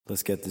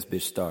Let's get this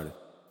bitch started.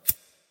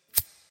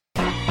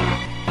 I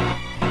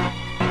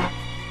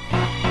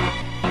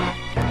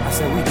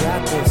said we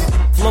got this.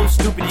 Flow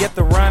stupid, yet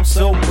the rhyme's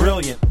so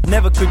brilliant.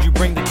 Never could you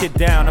bring the kid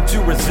down, I'm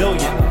too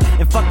resilient.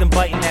 And fuck them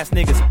biting ass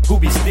niggas who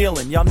be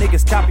stealing. Y'all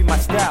niggas copy my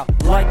style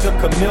like a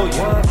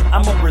chameleon.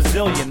 I'm a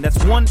Brazilian, that's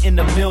one in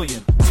a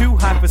million. Too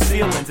high for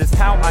ceilings, it's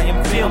how I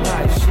am feeling.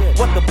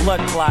 What the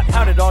blood clot?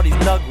 How did all these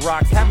nug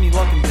rocks have me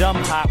looking dumb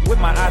hot with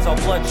my eyes all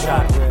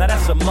bloodshot? Now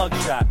that's a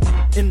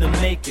mugshot in the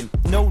making.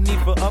 No need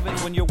for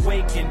ovens when you're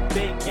waking,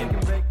 baking.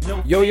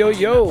 No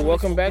Yo,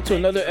 welcome back to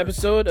another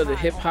episode of the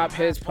Hip Hop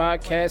Heads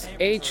Podcast,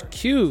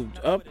 H-Cubed,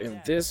 up in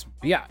this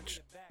biatch.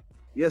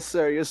 Yes,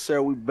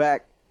 sir. We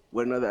back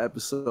with another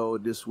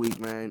episode this week,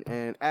 man.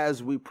 And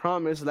as we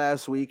promised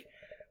last week,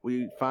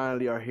 we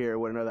finally are here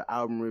with another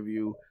album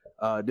review.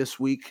 This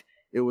week,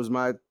 it was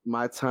my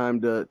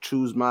time to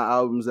choose my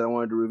albums that I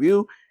wanted to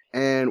review.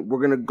 And we're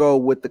going to go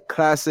with the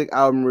classic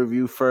album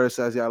review first,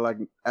 as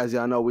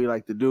y'all know we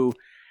like to do.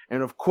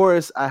 And of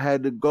course, I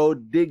had to go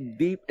dig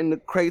deep in the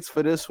crates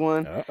for this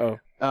one.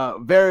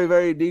 Very,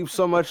 very deep,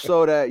 so much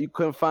so that you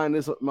couldn't find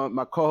this.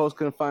 My co-host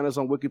couldn't find us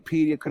on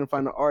Wikipedia, couldn't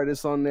find the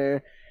artists on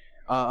there.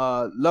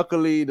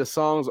 Luckily, the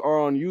songs are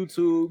on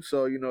YouTube,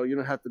 so you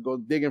don't have to go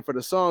digging for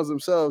the songs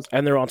themselves.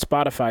 And they're on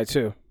Spotify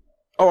too.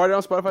 Oh, are they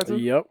on Spotify too?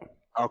 Yep.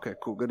 Okay,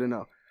 cool, good to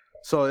know.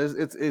 So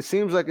it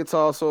seems like it's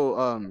also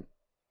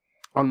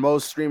on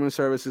most streaming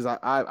services.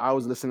 I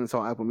was listening to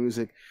on Apple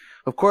Music.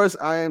 Of course,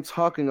 I am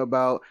talking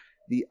about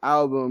the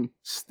album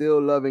 "Still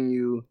Loving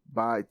You"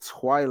 by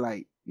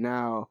Twilight.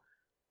 Now,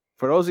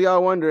 for those of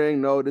y'all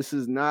wondering, no, this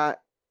is not,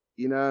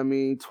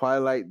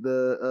 Twilight,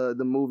 the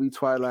movie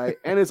Twilight.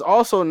 And it's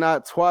also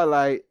not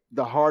Twilight,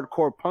 the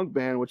hardcore punk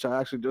band, which I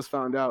actually just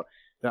found out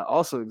that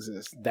also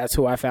exists. That's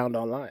who I found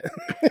online.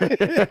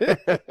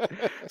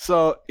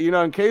 So,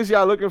 in case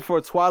y'all looking for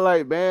a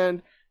Twilight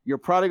band, you're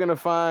probably going to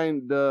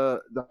find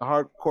the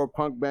hardcore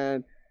punk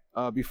band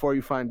before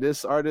you find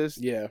this artist.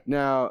 Yeah.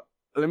 Now,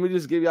 let me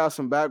just give y'all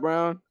some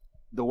background.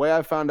 The way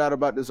I found out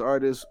about this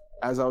artist,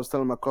 as I was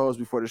telling my co-host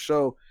before the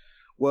show,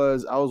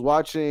 was I was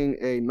watching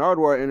a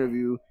Nardwuar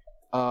interview.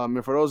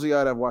 And for those of y'all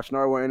that have watched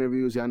Nardwuar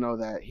interviews, y'all know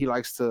that he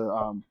likes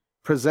to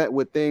present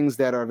with things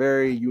that are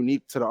very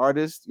unique to the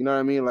artist. You know what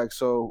I mean? Like,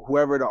 so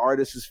whoever the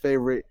artist's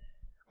favorite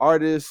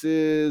artist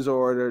is,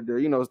 or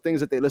they're things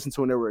that they listened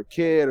to when they were a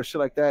kid or shit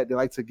like that, they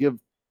like to give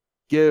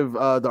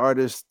the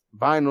artist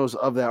vinyls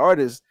of that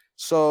artist.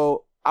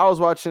 So I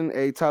was watching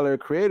a Tyler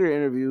Creator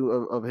interview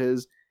of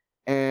his,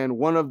 and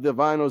one of the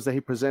vinyls that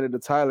he presented to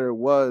Tyler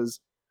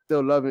was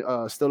Still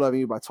Loving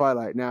You by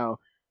Twilight. Now,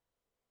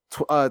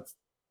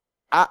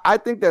 I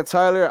think that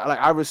Tyler,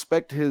 I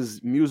respect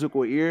his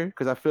musical ear,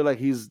 because I feel like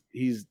he's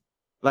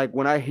like,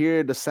 when I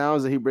hear the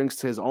sounds that he brings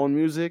to his own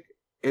music,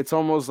 it's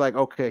almost like,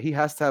 okay, he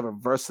has to have a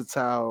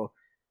versatile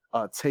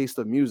taste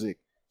of music.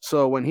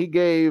 So when he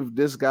gave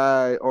this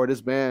guy or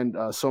this band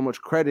so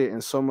much credit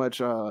and so much,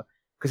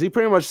 because he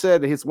pretty much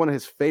said that it's one of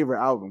his favorite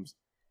albums,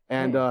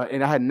 and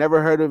I had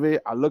never heard of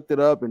it. I looked it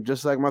up, and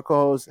just like my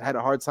co-host, had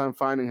a hard time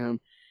finding him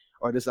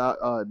or this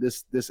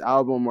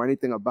album or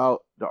anything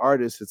about the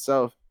artist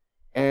itself.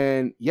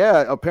 And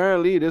yeah,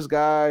 apparently this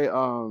guy,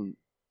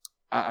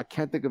 I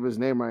can't think of his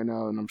name right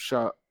now, and I'm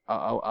sure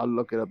I'll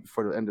look it up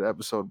before the end of the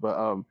episode. But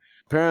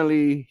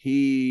apparently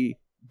he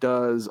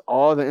does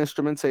all the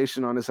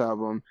instrumentation on this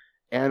album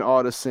and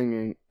all the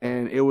singing,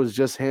 and it was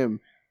just him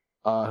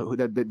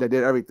that did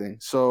everything.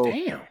 So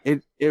damn.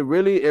 It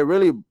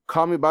really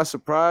caught me by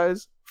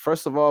surprise.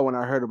 First of all, when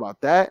I heard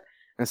about that,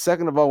 and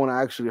second of all, when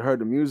I actually heard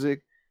the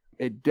music,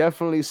 it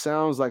definitely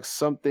sounds like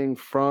something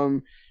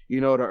from the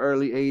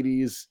early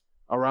 '80s.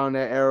 Around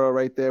that era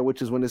right there,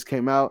 which is when this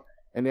came out,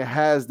 and it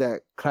has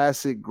that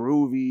classic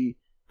groovy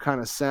kind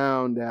of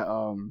sound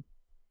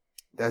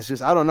that's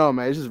just, I don't know,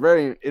 man, it's just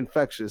very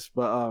infectious.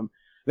 But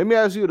let me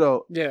ask you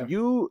though, yeah,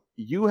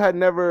 you had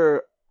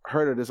never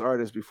heard of this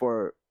artist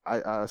before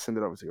I sent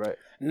it over to you, right?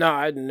 No,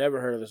 I'd never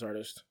heard of this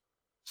artist.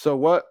 So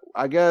what?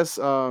 I guess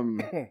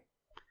I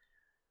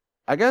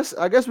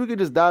guess we could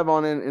just dive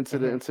on into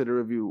the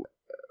review.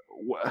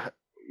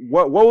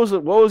 What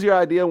was your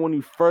idea when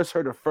you first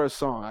heard the first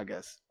song? I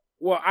guess.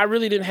 Well, I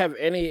really didn't have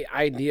any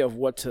idea of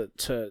what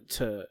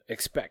to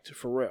expect,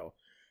 for real.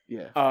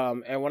 Yeah.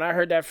 And when I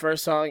heard that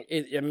first song,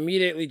 it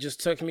immediately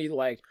just took me,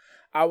 like,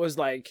 I was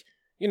like,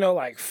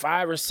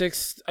 5 or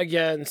 6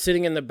 again,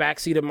 sitting in the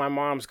backseat of my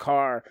mom's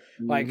car,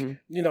 like,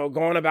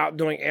 going about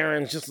doing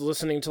errands, just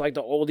listening to like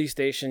the oldie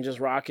station, just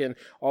rocking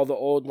all the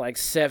old like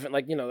 60s,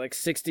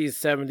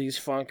 70s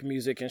funk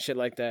music and shit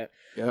like that.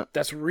 Yeah.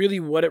 That's really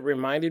what it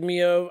reminded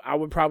me of. I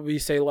would probably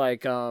say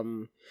like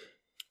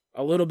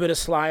a little bit of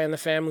Sly and the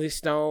Family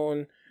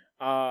Stone,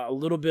 a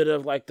little bit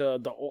of like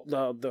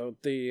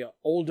the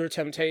older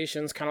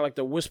Temptations, kind of like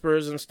the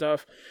Whispers and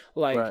stuff.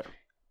 Like, right.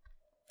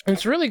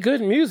 It's really good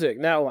music.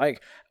 Now,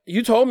 like,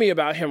 you told me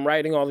about him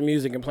writing all the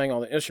music and playing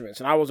all the instruments,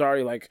 and I was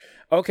already like,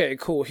 okay,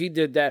 cool, he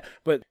did that.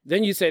 But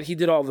then you said he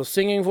did all the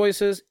singing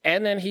voices,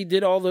 and then he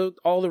did all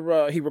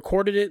the he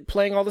recorded it,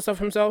 playing all the stuff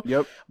himself.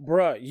 Yep.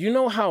 Bruh, you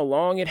know how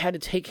long it had to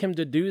take him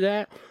to do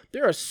that?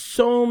 There are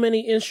so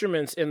many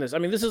instruments in this. I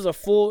mean, this is a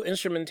full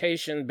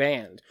instrumentation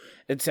band.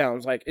 It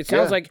sounds like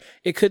like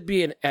it could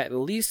be at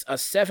least a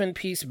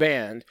 7-piece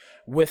band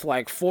with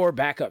like 4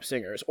 backup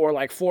singers or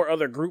like 4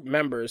 other group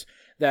members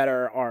that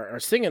are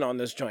singing on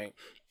this joint.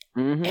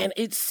 Mm-hmm. And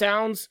it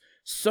sounds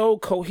so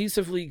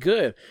cohesively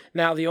good.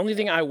 Now, the only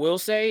thing I will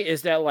say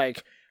is that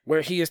like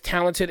where he is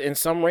talented in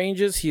some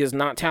ranges, he is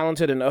not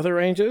talented in other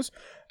ranges.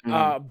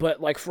 Mm-hmm.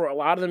 But like for a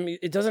lot of them,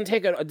 it doesn't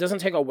take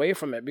away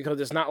from it,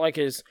 because it's not like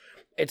it's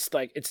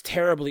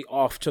terribly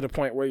off to the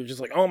point where you're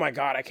just like, oh my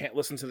God, I can't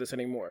listen to this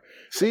anymore.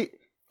 See,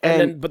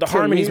 but the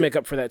harmonies make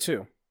up for that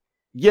too.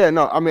 Yeah,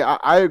 no, I mean,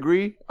 I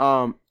agree.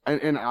 And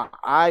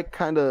I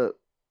kind of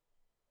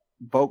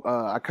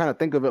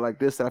think of it like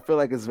this, that I feel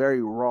like it's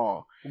very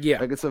raw.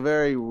 Yeah. Like it's a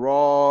very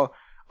raw,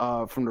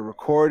 from the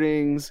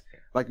recordings.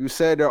 Like you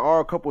said, there are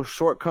a couple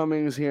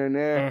shortcomings here and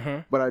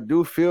there, but I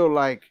do feel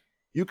like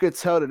you could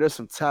tell that there's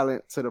some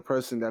talent to the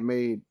person that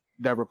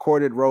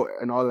recorded, wrote,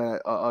 and all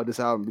that, this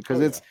album,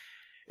 because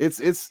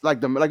it's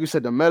like like you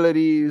said, the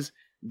melodies,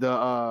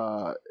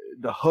 the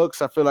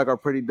hooks I feel like are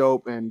pretty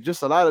dope, and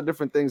just a lot of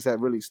different things that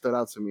really stood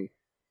out to me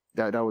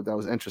that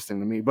was interesting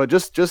to me. But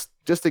just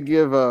to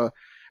give an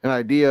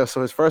idea,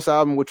 so his first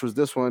album, which was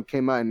this one,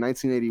 came out in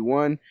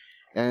 1981,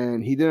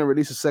 and he didn't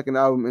release a second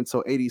album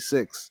until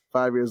 86,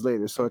 5 years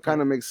later. So it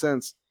kind of makes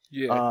sense,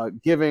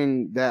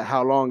 given that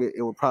how long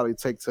it would probably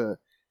take to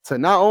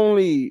not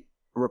only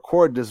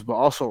record this but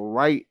also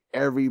write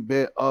every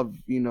bit of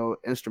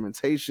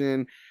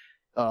instrumentation,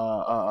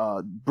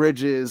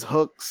 bridges,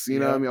 hooks, you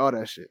know what I mean, all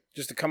that shit,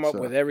 just to come up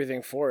with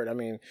everything for it. I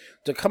mean,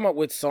 to come up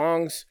with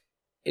songs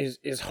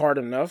is hard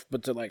enough,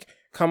 but to like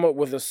come up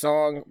with a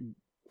song,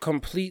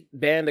 complete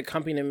band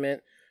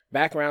accompaniment,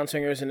 background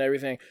singers and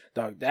everything,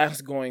 dog,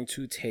 that's going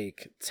to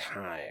take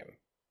time.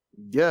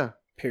 Yeah,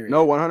 period.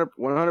 No,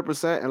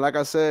 100%. And like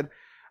I said,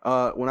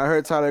 when I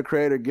heard Tyler,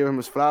 Creator, give him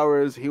his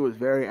flowers, he was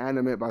very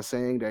animate by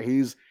saying that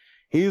he's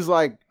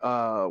like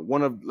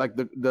one of like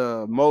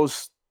the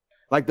most,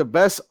 like the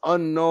best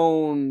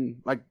unknown,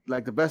 like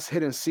the best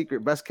hidden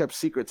secret, best kept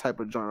secret type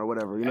of genre or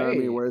whatever. You know what I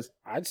mean? Whereas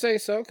I'd say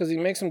so, because he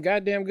makes some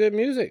goddamn good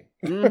music.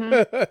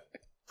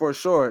 For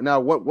sure.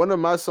 Now, one of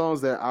my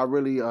songs that I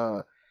really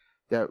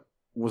that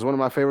was one of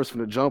my favorites from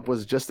the jump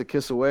was Just a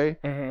Kiss Away,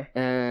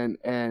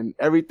 and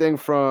everything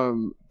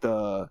from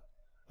the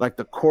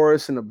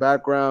chorus in the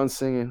background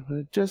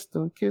singing just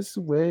a kiss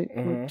away,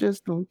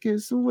 just a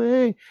kiss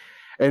away,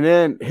 and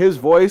then his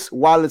voice,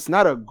 while it's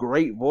not a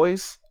great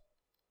voice,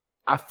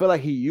 I feel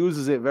like he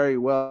uses it very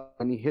well,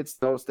 and he hits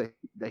notes that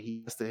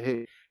he has to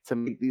hit to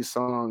make these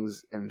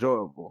songs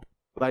enjoyable.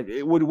 Like,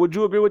 would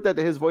you agree with that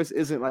his voice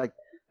isn't like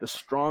the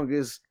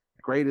strongest,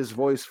 greatest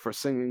voice for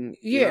singing?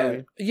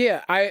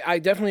 I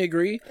definitely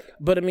agree.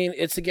 But I mean,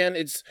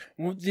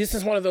 this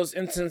is one of those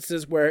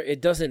instances where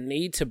it doesn't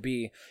need to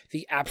be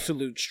the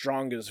absolute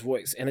strongest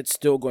voice, and it's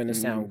still going to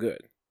sound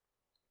good.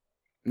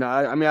 No,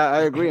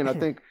 I agree, and I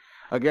think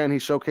again he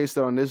showcased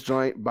it on this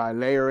joint by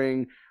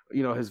layering,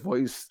 his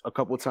voice a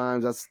couple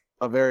times. That's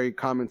a very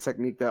common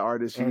technique that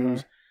artists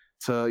use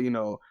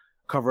to,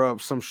 cover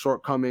up some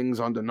shortcomings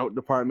on the note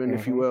department,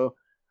 if you will.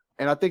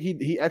 And I think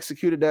he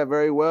executed that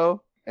very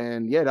well.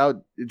 And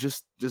that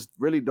just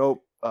really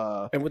dope.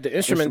 And with the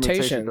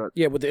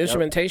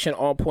instrumentation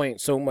on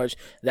point so much,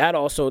 that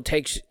also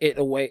takes it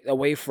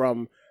away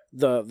from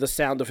the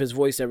sound of his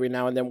voice every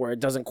now and then, where it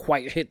doesn't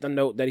quite hit the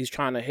note that he's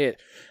trying to hit.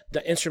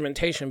 The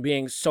instrumentation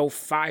being so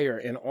fire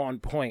and on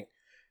point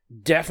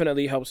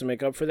definitely helps to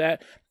make up for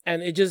that.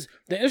 And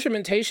the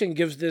instrumentation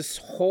gives this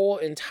whole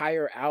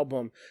entire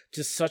album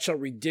just such a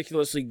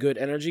ridiculously good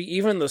energy.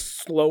 Even the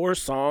slower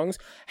songs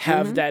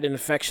have that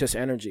infectious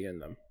energy in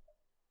them.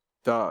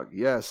 Dog,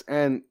 yes.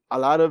 And a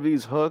lot of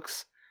these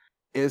hooks,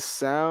 it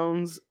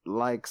sounds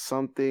like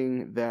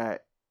something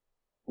that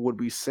would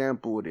be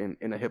sampled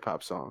in a hip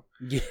hop song.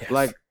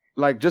 Yes.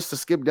 Like just to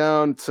skip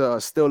down to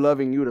Still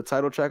Loving You, the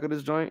title track of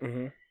this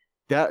joint.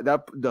 That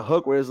the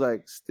hook where it's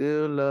like,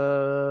 still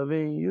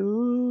loving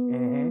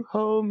you,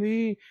 hold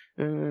me,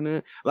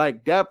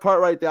 like that part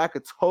right there, I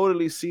could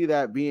totally see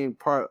that being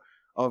part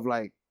of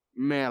like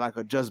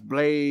a Just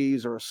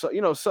Blaze or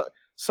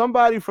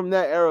somebody from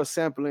that era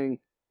sampling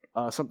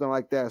something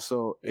like that.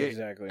 So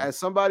exactly, as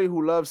somebody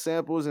who loves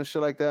samples and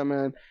shit like that,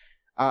 man,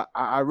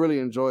 I really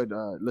enjoyed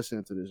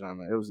listening to this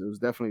genre. It was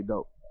definitely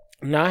dope.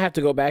 Now I have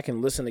to go back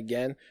and listen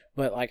again,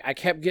 but like I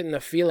kept getting the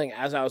feeling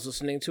as I was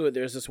listening to it,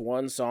 there's this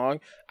one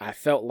song I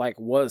felt like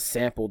was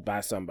sampled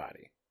by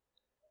somebody.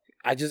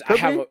 I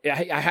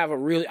have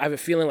a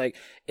feeling like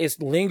it's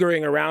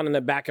lingering around in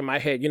the back of my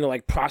head,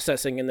 like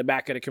processing in the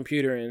back of the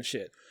computer and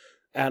shit.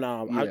 And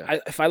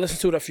if I listen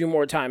to it a few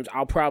more times,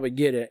 I'll probably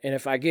get it. And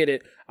if I get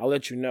it, I'll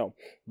let you know.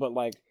 But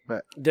like,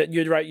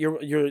 you're right.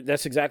 You're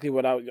that's exactly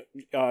what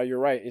you're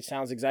right. It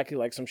sounds exactly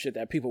like some shit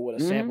that people would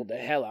have sampled the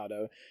hell out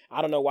of.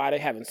 I don't know why they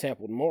haven't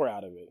sampled more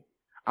out of it.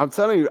 I'm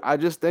telling you, I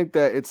just think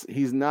that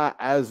he's not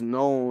as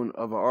known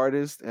of an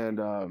artist, and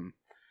I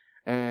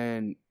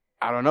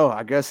don't know.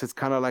 I guess it's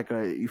kind of like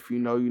a if you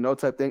know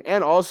type thing,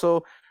 and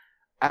also.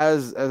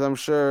 As I'm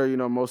sure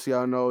most of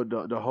y'all know,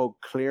 the whole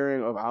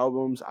clearing of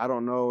albums. I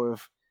don't know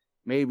if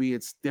maybe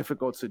it's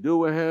difficult to do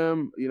with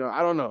him.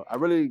 I don't know.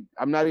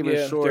 I'm not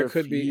even sure. There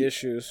could be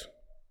issues.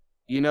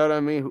 You know what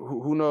I mean?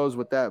 Who knows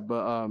with that?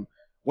 But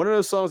one of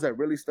the songs that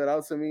really stood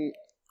out to me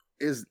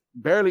is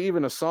barely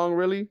even a song,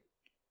 really,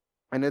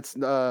 and it's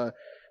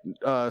pardon,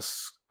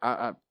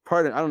 I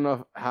don't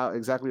know how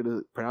exactly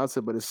to pronounce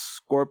it, but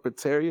it's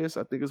Scorpitarius.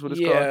 I think is what it's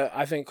called. Yeah,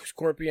 I think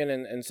Scorpion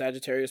and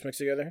Sagittarius mixed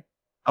together.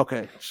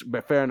 Okay,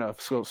 but fair enough.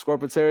 So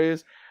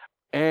Scorpitarius,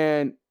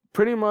 and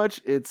pretty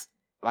much it's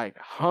like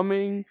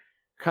humming,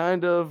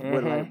 kind of,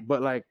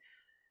 but like,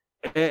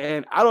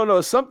 and I don't know,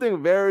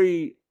 something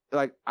very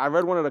like I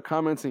read one of the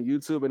comments in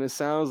YouTube, and it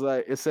sounds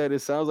like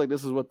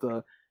this is what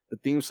the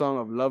theme song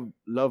of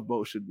Love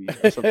Boat should be,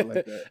 or something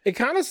like that. It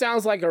kind of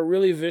sounds like a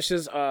really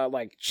vicious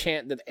like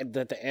chant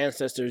that the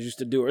ancestors used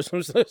to do, or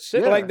some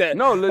shit like that.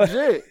 No,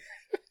 legit.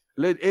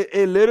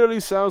 It literally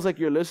sounds like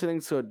you're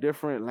listening to a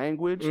different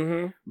language,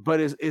 but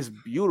it's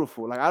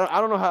beautiful. Like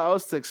I don't know how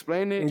else to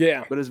explain it.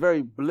 Yeah, but it's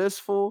very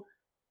blissful,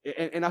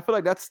 and I feel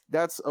like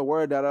that's a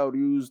word that I would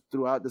use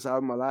throughout this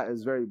album a lot.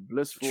 It's very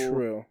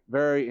blissful,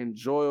 very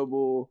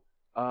enjoyable.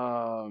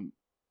 And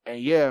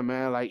yeah,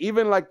 man, like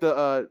even like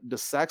the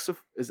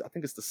saxophone I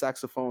think it's the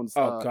saxophones.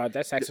 Oh god,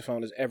 that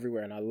saxophone is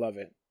everywhere, and I love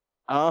it.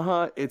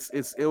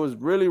 It was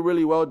really,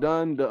 really well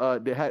done.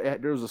 There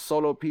was a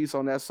solo piece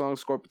on that song,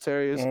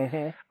 Scorpitarius,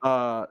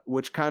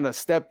 which kind of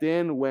stepped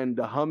in when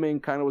the humming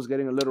kind of was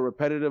getting a little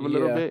repetitive a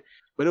little bit,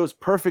 but it was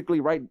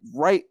perfectly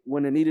right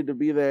when it needed to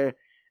be there.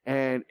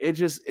 And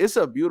it's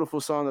a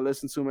beautiful song to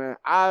listen to, man.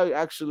 I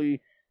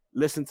actually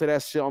listened to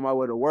that shit on my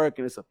way to work,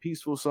 and it's a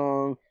peaceful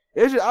song.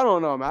 It's just, I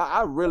don't know, man.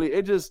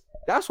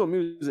 That's what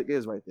music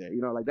is right there.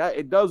 Like that.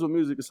 It does what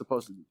music is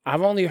supposed to do.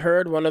 I've only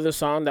heard one other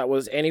song that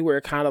was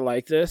anywhere kind of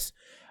like this.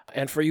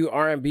 And for you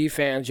R&B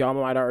fans, y'all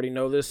might already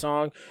know this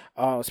song,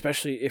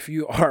 especially if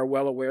you are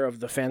well aware of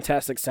the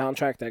fantastic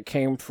soundtrack that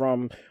came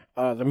from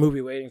the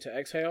movie Waiting to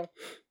Exhale.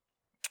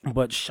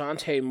 But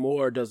Shantae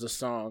Moore does a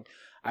song.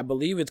 I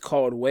believe it's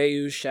called Way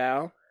You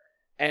Shall.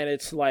 And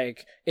it's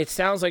like, it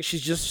sounds like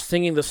she's just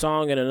singing the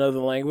song in another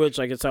language.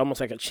 Like it's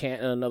almost like a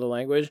chant in another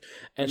language.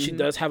 And she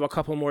does have a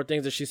couple more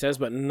things that she says,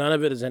 but none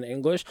of it is in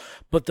English.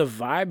 But the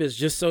vibe is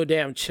just so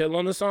damn chill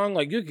on the song.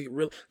 Like you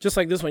could just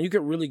like this one, you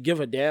could really give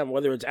a damn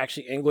whether it's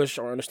actually English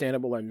or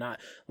understandable or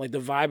not. Like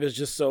the vibe is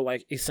just so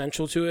like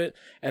essential to it.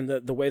 And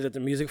the way that the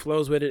music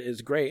flows with it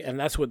is great. And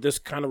that's what this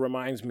kind of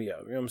reminds me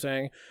of. You know what I'm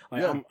saying?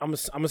 Like I'm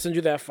gonna send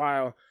you that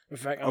file. In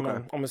fact,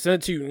 I'm gonna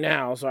send it to you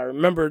now, so I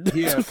remember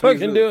to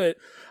fucking do it.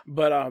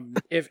 But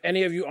if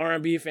any of you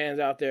R&B fans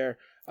out there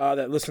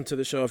that listen to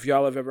the show, if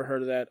y'all have ever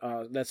heard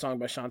of that song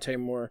by Shantae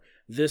Moore,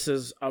 this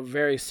is a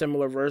very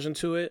similar version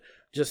to it,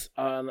 just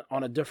on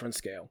a different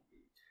scale.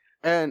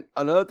 And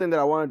another thing that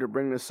I wanted to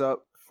bring this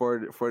up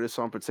for this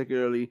song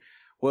particularly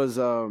was,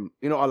 a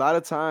lot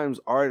of times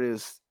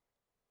artists,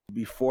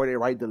 before they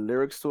write the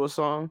lyrics to a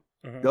song,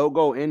 they'll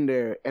go in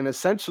there and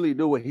essentially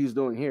do what he's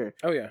doing here.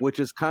 Oh yeah,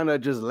 which is kind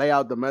of just lay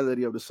out the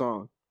melody of the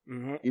song.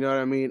 You know what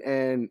I mean?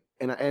 And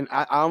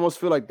I almost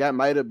feel like that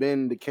might have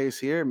been the case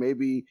here.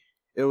 Maybe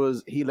it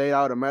was he laid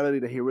out a melody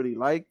that he really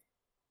liked,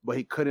 but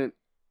he couldn't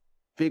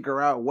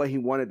figure out what he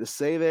wanted to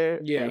say there.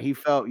 Yeah, and he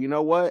felt, you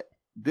know what,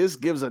 this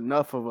gives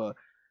enough of a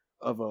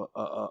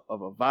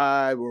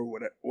vibe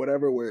or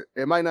whatever. Where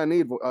it might not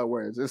need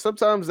words, and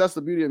sometimes that's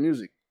the beauty of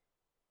music.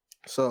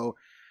 So.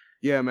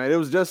 Yeah, man, it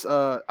was just,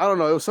 I don't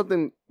know, it was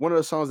one of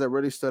the songs that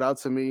really stood out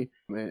to me,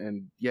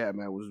 and yeah,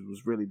 man, it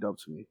was really dope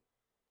to me,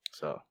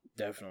 so.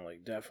 Definitely.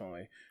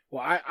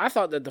 Well, I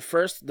thought that the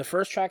first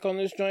track on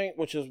this joint,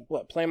 which is,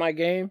 Play My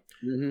Game,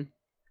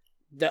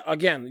 that,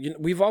 again,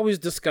 we've always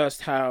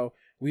discussed how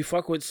we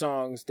fuck with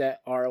songs that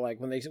are like,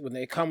 when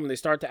they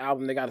start the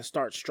album, they got to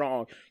start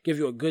strong, give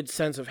you a good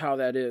sense of how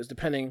that is,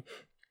 depending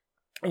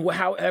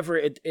however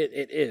it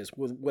is,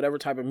 with whatever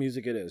type of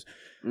music it is.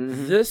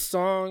 This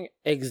song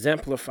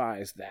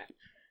exemplifies that.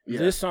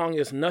 This song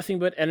is nothing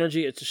but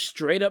energy. It's a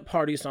straight up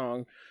party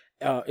song.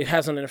 It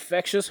has an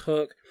infectious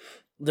hook.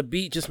 The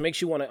beat just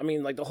makes you want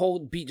to, the whole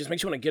beat just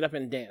makes you want to get up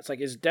and dance. Like,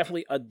 it's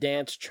definitely a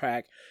dance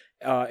track.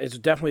 It's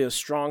definitely a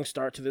strong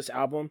start to this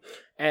album.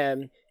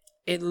 And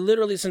it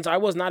literally, since I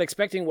was not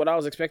expecting what I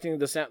was expecting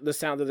the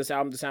sound of this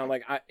album to sound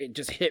like, it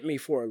just hit me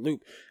for a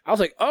loop. I was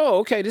like,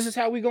 oh, okay, this is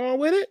how we going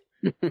with it?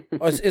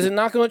 Is it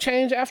not going to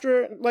change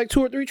after like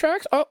 2 or 3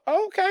 tracks? Oh,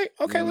 okay,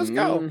 let's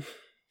go.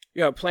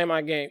 Yeah, Play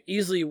My Game.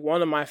 Easily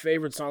one of my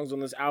favorite songs on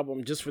this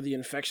album, just for the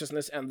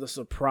infectiousness and the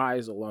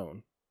surprise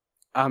alone.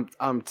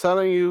 I'm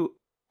telling you,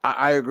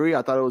 I agree.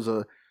 I thought it was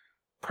a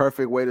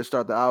perfect way to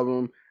start the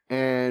album.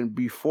 And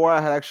before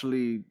I had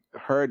actually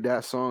heard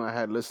that song, I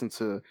had listened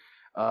to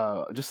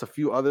just a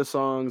few other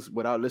songs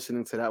without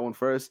listening to that one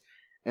first.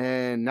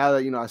 And now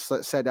that, I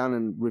sat down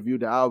and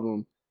reviewed the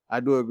album, I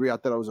do agree. I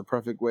thought it was a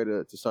perfect way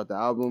to start the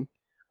album.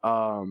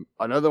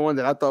 Another one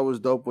that I thought was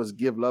dope was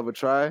Give Love a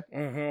Try.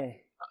 Mm-hmm.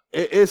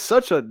 It's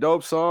such a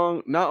dope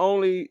song, not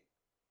only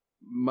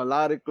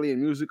melodically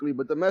and musically,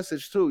 but the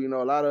message too.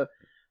 A lot of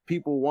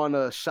people want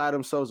to shy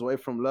themselves away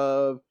from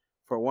love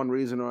for one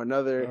reason or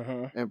another.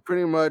 Mm-hmm. And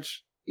pretty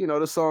much,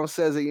 the song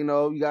says that, you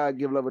gotta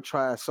give love a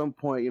try at some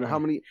point. How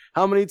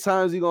many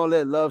times you gonna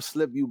let love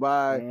slip you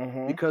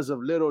by because of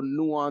little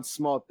nuanced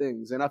small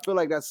things? And I feel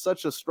like that's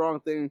such a strong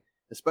thing,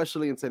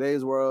 especially in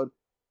today's world,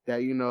 that,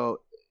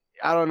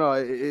 I don't know.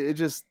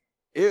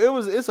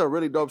 It's a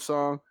really dope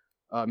song,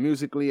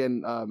 musically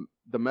and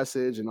the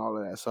message and all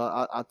of that. So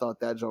I thought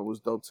that joint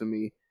was dope to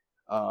me.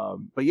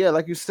 But yeah,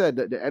 like you said,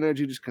 the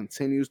energy just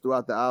continues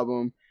throughout the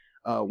album.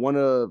 One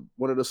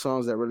of the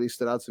songs that really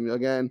stood out to me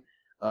again,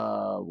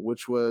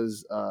 which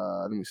was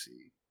let me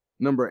see,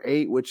 number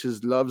 8, which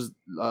is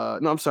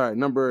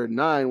number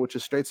 9, which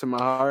is Straight to My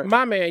Heart.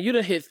 My man, you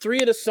done hit 3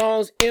 of the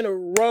songs in a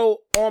row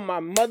on my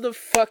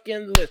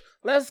motherfucking list.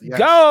 Let's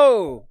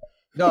go.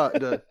 Dog,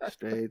 the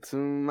Straight to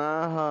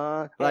My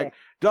Heart. Like,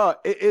 dog,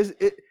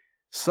 it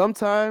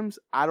sometimes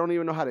I don't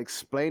even know how to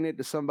explain it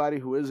to somebody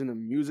who isn't a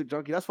music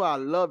junkie. That's why I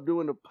love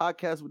doing the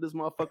podcast with this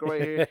motherfucker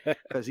right here,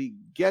 because he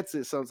gets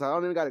it sometimes. I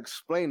don't even got to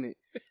explain it.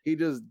 He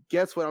just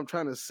gets what I'm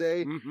trying to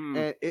say. Mm-hmm.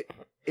 And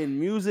in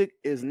music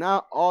is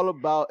not all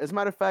about, as a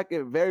matter of fact,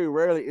 it very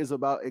rarely is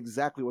about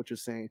exactly what you're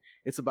saying.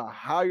 It's about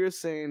how you're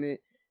saying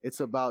it.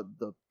 It's about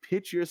the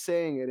pitch you're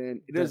saying it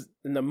in. It is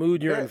in the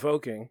mood you're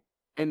invoking.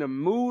 In the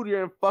mood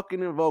you're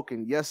fucking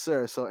invoking. Yes,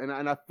 sir. So, and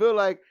I feel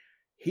like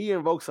he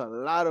invokes a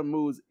lot of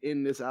moods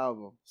in this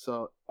album.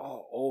 So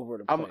all over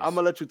the place. I'm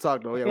gonna let you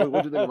talk though. Yeah,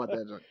 what you think about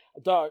that, John?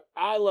 Dog,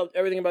 I loved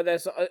everything about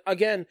that. So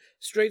again,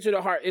 Straight to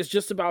the Heart is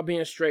just about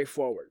being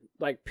straightforward,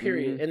 like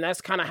period. Mm-hmm. And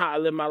that's kind of how I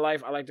live my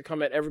life. I like to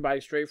come at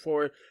everybody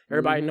straightforward.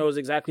 Everybody knows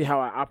exactly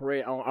how I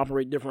operate. I don't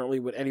operate differently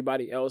with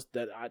anybody else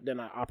than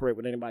I operate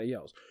with anybody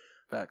else.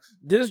 Facts.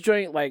 This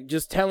joint, like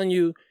just telling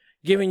you,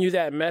 giving you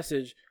that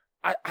message,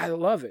 I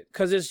love it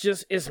because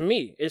it's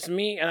me. It's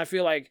me, and I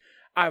feel like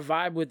I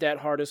vibe with that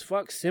hard as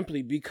fuck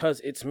simply because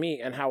it's me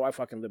and how I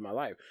fucking live my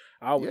life.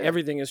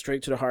 Everything is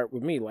straight to the heart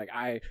with me. Like,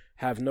 I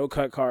have no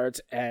cut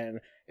cards, and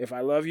if I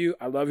love you,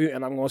 and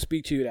I'm going to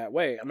speak to you that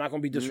way. I'm not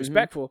going to be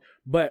disrespectful,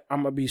 but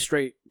I'm going to be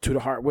straight to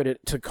the heart with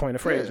it, to coin a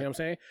phrase, you know what I'm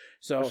saying?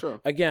 So,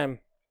 again,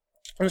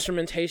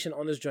 instrumentation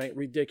on this joint,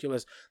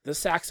 ridiculous. The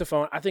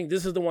saxophone, I think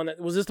this is the one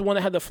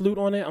that had the flute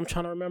on it? I'm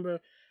trying to remember.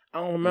 I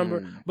don't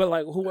remember, but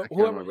like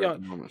whoever,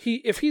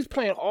 if he's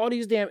playing all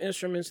these damn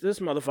instruments, this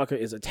motherfucker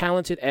is a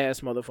talented ass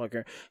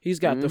motherfucker. He's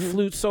got the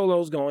flute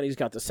solos going, he's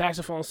got the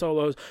saxophone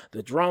solos,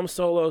 the drum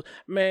solos.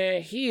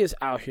 Man, he is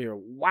out here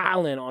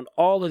wilding on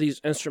all of these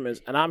instruments,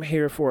 and I'm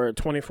here for it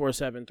 24/7,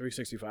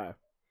 365.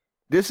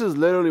 This is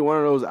literally one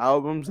of those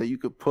albums that you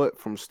could put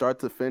from start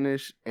to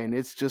finish, and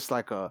it's just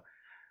like a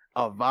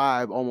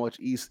vibe almost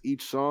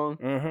each song,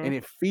 and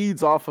it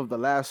feeds off of the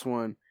last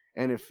one,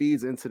 and it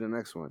feeds into the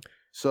next one.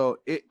 So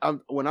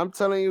when I'm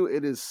telling you,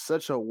 it is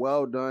such a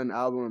well done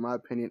album in my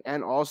opinion,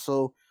 and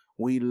also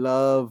we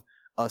love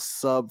a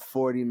sub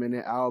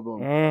 40-minute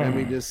album. Let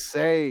me just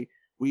say,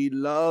 we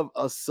love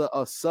a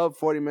sub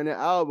 40-minute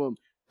album.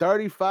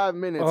 35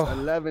 minutes,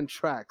 11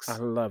 tracks. I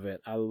love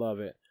it.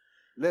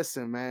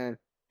 Listen, man,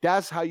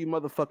 that's how you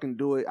motherfucking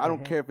do it. I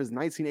don't care if it's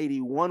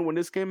 1981 when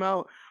this came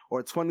out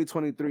or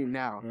 2023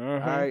 now. All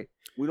right,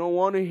 we don't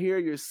want to hear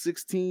your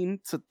 16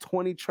 to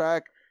 20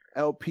 track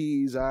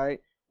LPs. All right,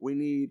 we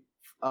need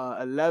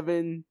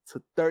 11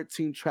 to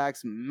 13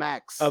 tracks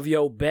max of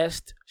your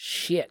best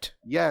shit.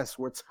 Yes,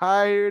 we're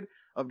tired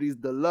of these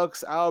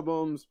deluxe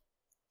albums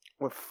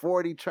with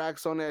 40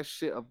 tracks on that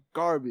shit of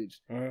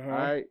garbage. All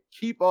right,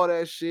 keep all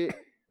that shit.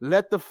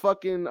 Let the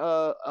fucking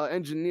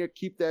engineer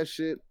keep that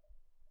shit.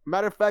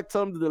 Matter of fact,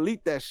 tell them to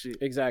delete that shit.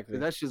 Exactly.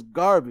 That's just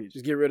garbage.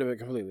 Just get rid of it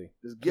completely.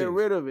 Just get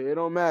rid of it. It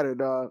don't matter,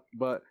 dog.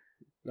 But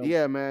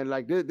yeah, man,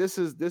 like this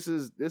is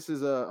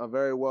a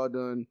very well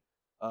done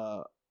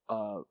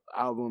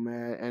album,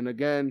 man. And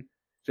again,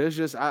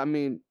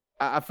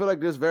 I feel like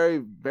there's very,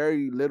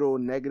 very little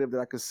negative that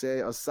I could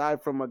say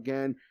aside from,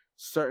 again,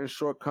 certain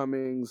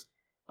shortcomings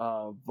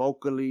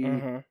vocally.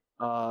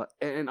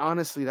 And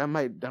honestly, that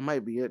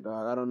might be it,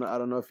 dog. I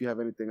don't know if you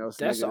have anything else.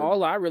 That's negative.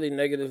 all I really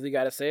negatively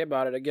got to say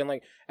about it. Again,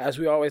 like as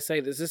we always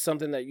say, this is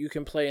something that you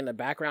can play in the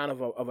background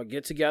of a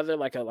get together,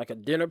 like a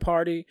dinner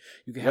party.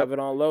 You can have it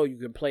on low. You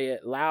can play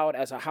it loud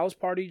as a house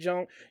party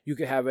junk. You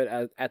can have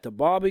it at the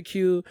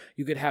barbecue.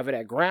 You could have it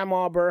at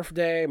grandma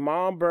birthday,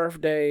 mom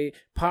birthday,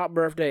 pop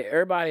birthday.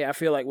 Everybody, I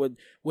feel like would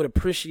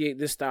appreciate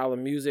this style of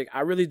music. I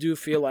really do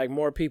feel like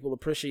more people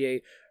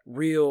appreciate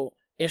real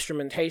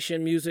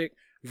instrumentation music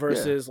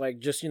versus like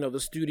just, the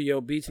studio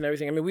beats and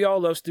everything. I mean, we all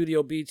love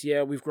studio beats.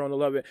 Yeah, we've grown to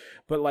love it.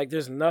 But like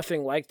there's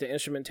nothing like the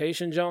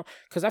instrumentation, John.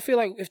 Because I feel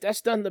like if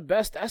that's done the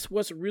best, that's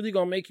what's really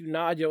going to make you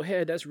nod your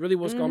head. That's really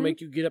what's going to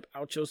make you get up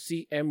out your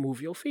seat and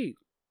move your feet.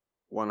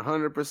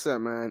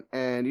 100%, man.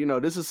 And you know,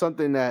 this is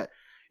something that,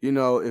 you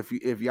know, if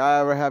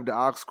y'all ever have the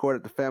aux cord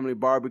at the family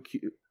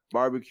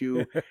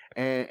barbecue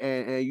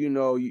and you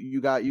know you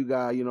got you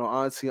know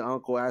auntie and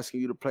uncle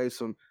asking you to play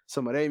some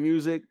of their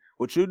music,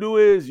 what you do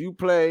is you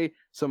play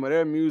some of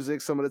their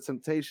music, some of the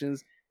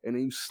Temptations, and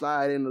then you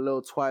slide in a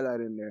little Twilight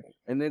in there,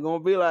 and they're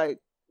gonna be like,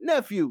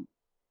 nephew,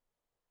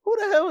 who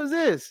the hell is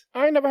this?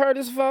 I ain't never heard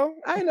this before.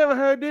 I ain't never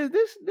heard this.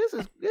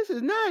 This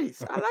is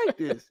nice. I like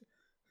this.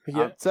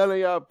 Yeah. I'm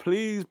telling y'all,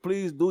 please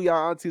do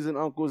y'all aunties and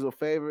uncles a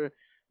favor,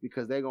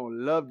 because they're gonna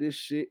love this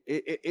shit.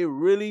 It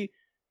really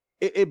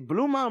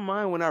blew my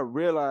mind when I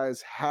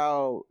realized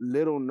how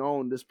little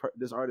known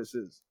this artist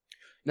is.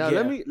 Now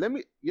let me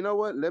you know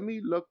what? Let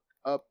me look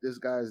up this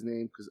guy's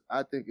name, because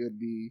I think it'd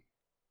be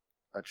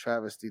a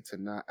travesty to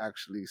not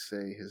actually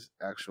say his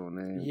actual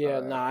name.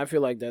 Yeah, I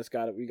feel like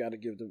we gotta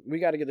give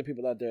the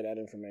people out there that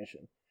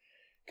information.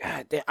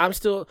 God damn,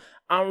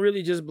 I'm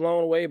really just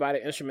blown away by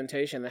the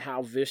instrumentation and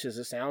how vicious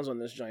it sounds on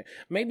this joint.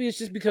 Maybe it's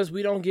just because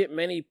we don't get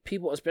many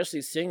people,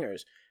 especially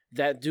singers,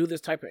 that do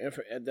this type of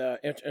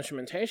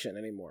instrumentation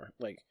anymore.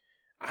 Like,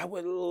 I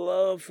would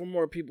love for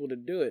more people to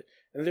do it.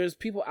 And there's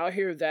people out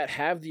here that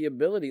have the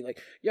ability.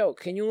 Like, yo,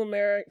 can you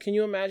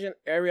imagine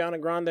Ariana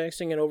Grande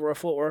singing over a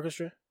full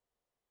orchestra?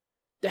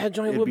 That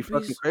joint would be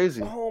fucking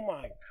crazy. Oh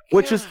my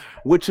God.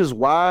 Which is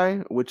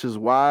why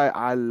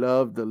I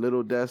love the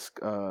Little Desk.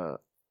 The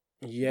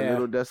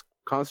Little Desk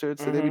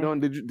concerts that they be doing.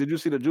 Did you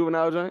see the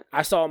Juvenile joint?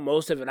 I saw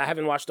most of it. I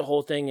haven't watched the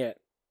whole thing yet.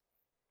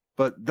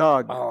 But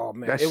dog, oh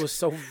man, it was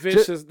so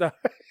vicious.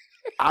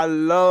 I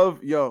love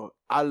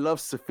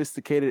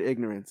sophisticated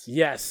ignorance.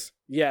 Yes,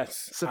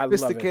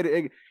 sophisticated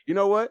ignorance. You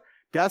know what?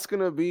 That's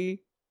gonna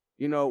be,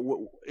 you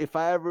know, if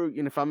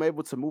I'm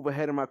able to move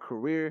ahead in my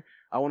career,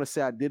 I want to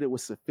say I did it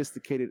with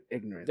sophisticated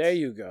ignorance. There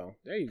you go.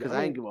 Because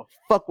I ain't give a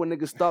fuck what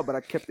niggas thought, but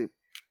I kept it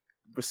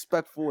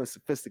respectful and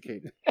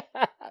sophisticated.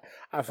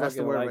 I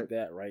fucking like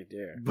that right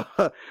there.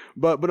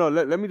 But no,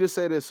 let me just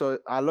say this. So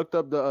I looked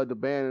up the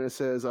band, and it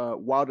says,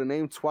 while the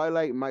name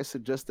Twilight might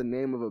suggest the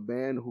name of a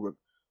band who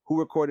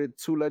recorded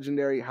 2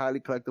 legendary, highly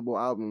collectible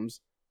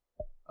albums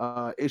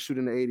issued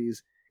in the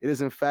 80s, it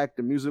is in fact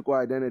the musical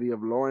identity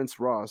of Lawrence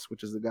Ross,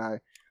 which is the guy,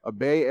 a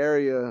Bay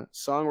Area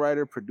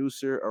songwriter,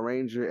 producer,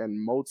 arranger, and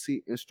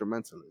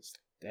multi-instrumentalist.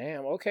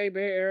 Damn, okay,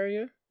 Bay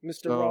Area.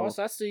 Mr. Ross,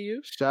 I see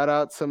you. Shout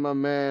out to my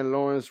man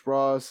Lawrence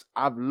Ross.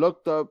 I've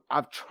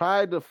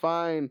tried to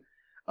find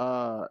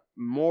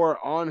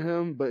more on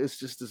him, but it's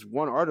just this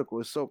one article.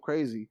 It's so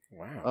crazy.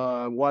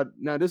 Wow.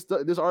 Now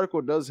this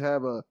article does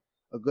have a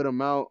good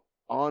amount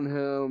on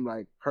him,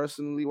 like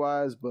personally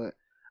wise, but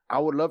I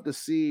would love to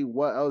see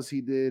what else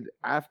he did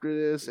after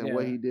this and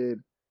what he did,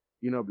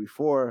 you know,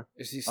 before.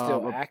 Is he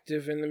still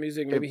active in the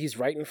music? Maybe he's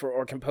writing for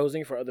or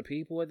composing for other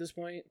people at this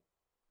point?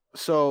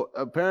 So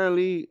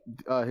apparently,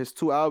 his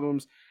 2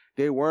 albums,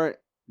 they weren't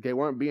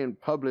being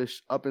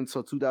published up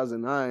until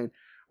 2009,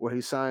 where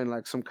he signed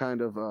like some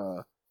kind of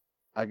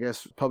I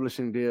guess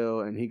publishing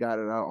deal, and he got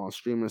it out on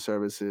streaming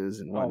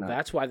services and whatnot. Oh,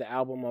 that's why the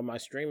album on my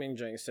streaming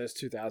joint says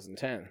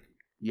 2010.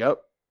 Yep.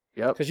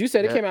 Because you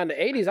said it came out in the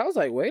 80s. I was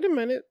like, wait a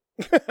minute.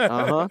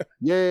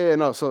 Yeah.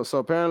 No. So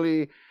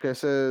apparently, it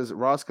says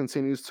Ross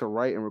continues to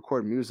write and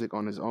record music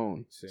on his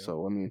own. See.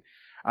 So I mean,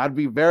 I'd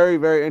be very,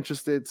 very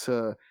interested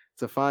to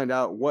find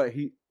out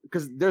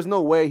because there's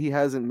no way he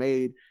hasn't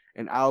made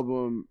an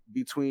album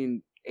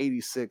between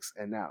 86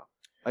 and now.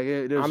 Like,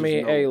 hey,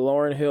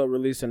 Lauryn Hill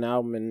released an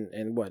album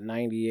in what,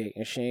 98,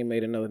 and she ain't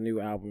made another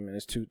new album in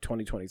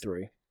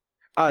 2023.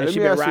 And she's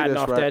been riding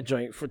off that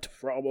joint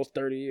for almost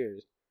 30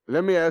 years.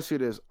 Let me ask you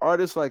this: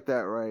 artists like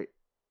that, right?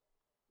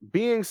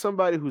 Being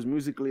somebody who's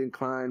musically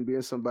inclined,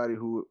 being somebody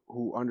who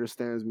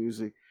understands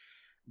music,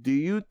 do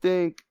you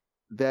think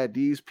that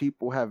these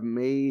people have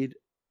made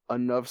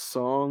enough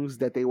songs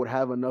that they would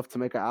have enough to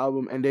make an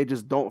album, and they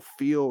just don't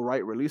feel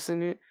right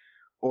releasing it?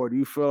 Or do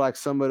you feel like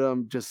some of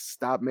them just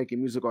stop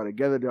making music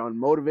altogether, they're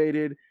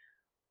unmotivated?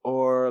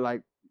 Or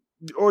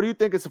do you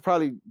think it's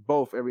probably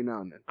both every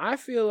now and then? I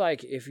feel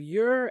like if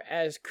you're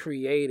as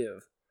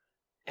creative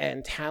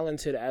and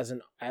talented as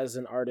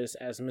an artist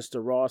as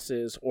Mr. Ross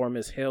is or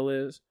Miss Hill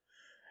is,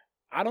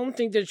 I don't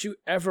think that you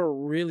ever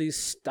really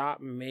stop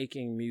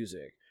making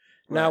music.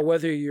 Right. Now,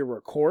 whether you're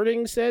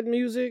recording said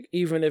music,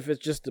 even if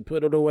it's just to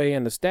put it away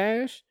in the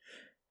stash,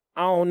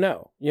 I don't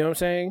know. You know what I'm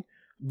saying?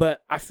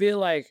 But I feel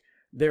like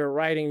they're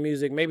writing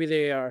music. Maybe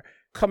they are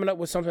coming up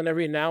with something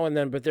every now and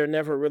then, but they're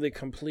never really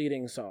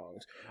completing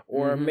songs.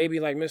 Or maybe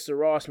like Mr.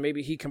 Ross,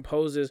 maybe he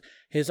composes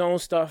his own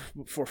stuff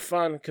for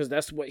fun because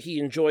that's what he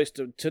enjoys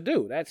to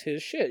do. That's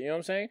his shit. You know what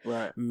I'm saying?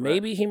 Right.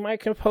 Maybe he might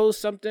compose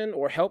something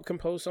or help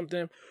compose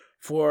something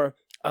for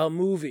a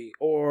movie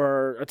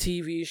or a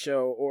TV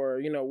show or,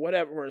 you know,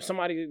 whatever, or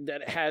somebody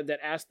that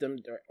asked them,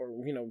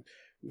 or you know,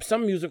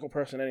 some musical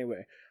person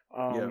anyway.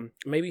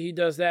 Maybe he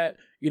does that,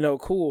 you know,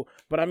 cool.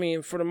 But I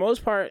mean, for the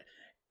most part,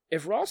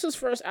 if Ross's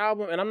first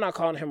album, and I'm not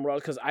calling him Ross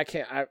because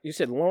you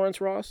said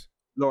Lawrence Ross?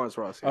 Lawrence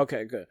Ross. Yeah.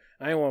 Okay, good.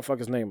 I didn't want to fuck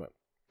his name up.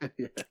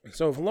 Yeah.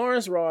 So if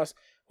Lawrence Ross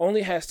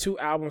only has 2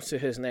 albums to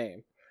his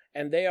name,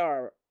 and they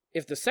are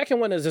if the second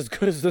one is as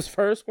good as this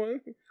first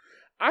one,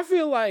 I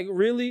feel like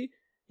really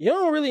you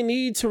don't really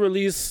need to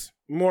release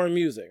more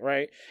music,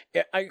 right?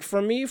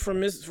 For me, for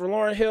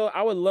Lauryn Hill,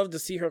 I would love to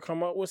see her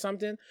come up with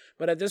something,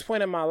 but at this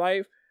point in my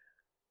life,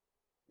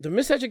 the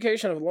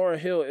miseducation of Lauryn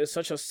Hill is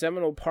such a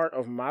seminal part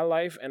of my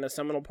life and a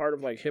seminal part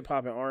of like hip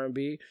hop and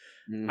R&B.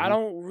 I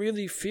don't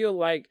really feel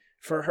like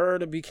for her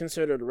to be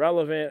considered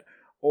relevant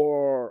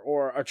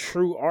or a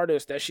true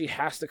artist that she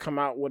has to come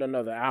out with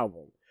another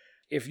album.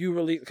 If you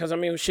really, because I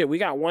mean, shit, we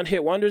got one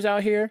hit wonders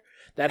out here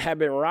that have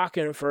been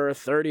rocking for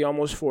 30,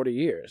 almost 40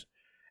 years.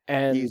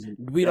 And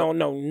we don't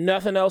know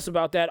nothing else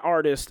about that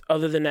artist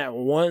other than that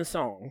one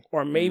song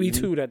or maybe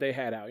two that they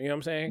had out. You know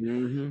what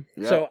I'm saying?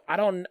 So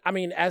I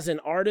mean, as an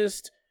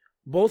artist,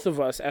 both of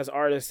us as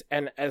artists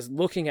and as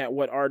looking at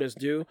what artists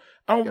do,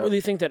 I don't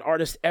really think that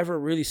artists ever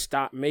really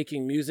stop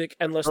making music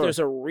unless there's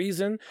a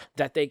reason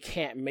that they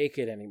can't make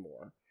it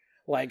anymore.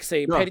 Like,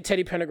 say,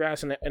 Teddy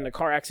Pendergrass in the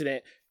car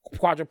accident,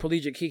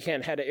 quadriplegic, he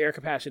can't have the air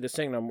capacity to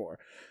sing no more.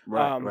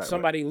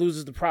 Somebody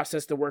loses the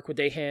process to work with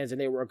their hands and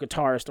they were a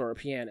guitarist or a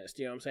pianist.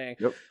 You know what I'm saying?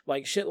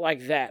 Like, shit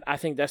like that. I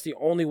think that's the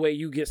only way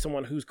you get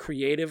someone who's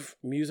creative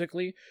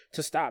musically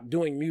to stop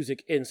doing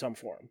music in some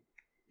form.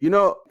 You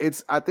know,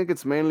 I think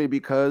it's mainly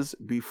because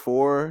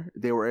before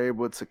they were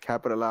able to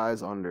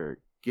capitalize on their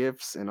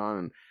gifts and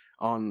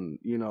on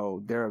you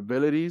know, their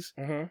abilities,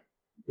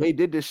 they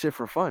did this shit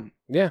for fun.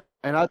 Yeah.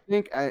 And I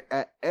think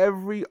at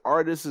every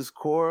artist's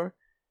core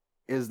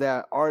is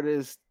that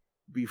artist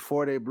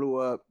before they blew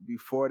up,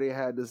 before they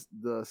had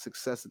the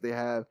success that they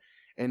have,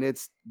 and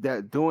it's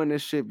that doing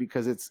this shit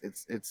because it's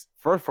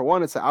first, for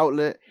one, it's an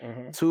outlet.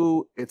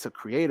 Two, it's a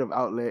creative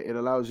outlet. It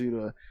allows you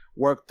to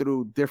work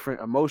through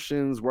different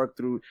emotions,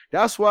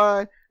 that's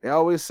why they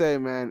always say,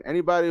 man,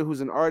 anybody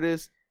who's an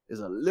artist is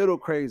a little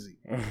crazy.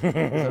 It's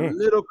a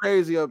little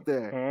crazy up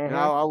there. And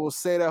I will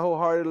say that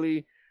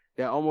wholeheartedly,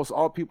 that almost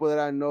all people that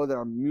I know that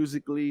are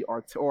musically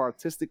or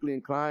artistically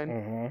inclined,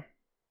 or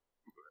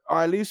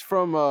at least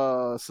from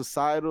a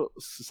societal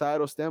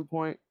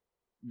standpoint,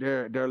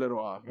 they're a little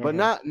off. But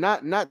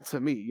not to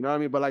me, you know what I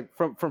mean? But like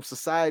from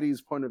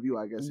society's point of view,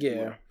 I guess.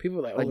 Yeah.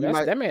 People are like,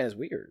 that man is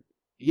weird.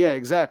 Yeah,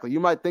 exactly. You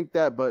might think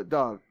that, but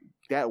dog,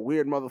 that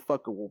weird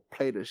motherfucker will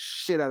play the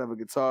shit out of a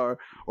guitar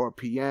or a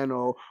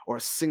piano or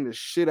sing the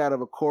shit out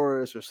of a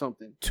chorus or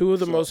something. Two of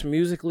the most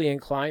musically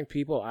inclined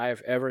people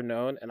I've ever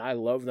known, and I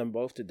love them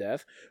both to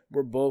death,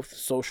 were both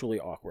socially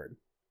awkward.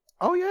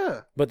 Oh,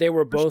 yeah. But they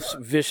were both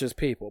vicious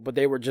people, but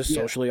they were just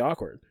socially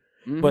awkward.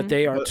 But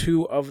they are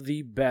two of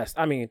the best.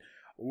 I mean,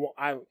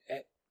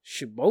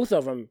 both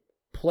of them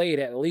played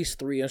at least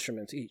 3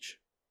 instruments each.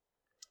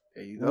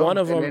 One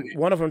of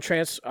them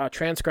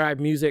transcribed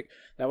music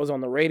that was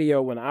on the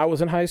radio when I was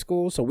in high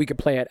school, so we could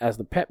play it as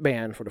the pep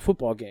band for the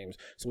football games.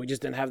 So we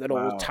just didn't have that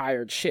old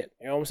tired shit.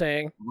 You know what I'm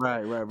saying?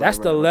 Right. That's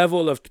the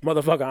level of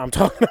motherfucker I'm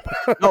talking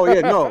about. Oh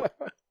yeah, no.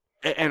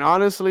 And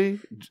honestly,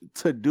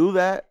 to do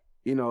that,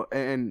 you know,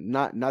 and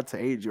not to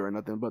age you or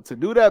nothing, but to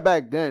do that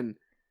back then,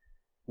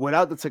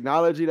 without the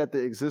technology that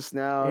exists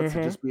now,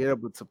 to just be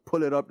able to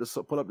pull up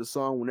the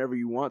song whenever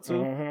you want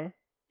to.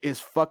 Is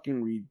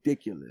fucking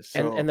ridiculous.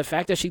 So, and the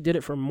fact that she did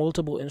it for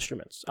multiple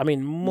instruments. I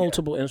mean,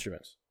 multiple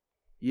instruments.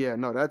 Yeah,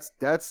 no,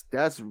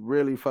 that's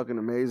really fucking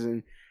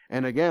amazing.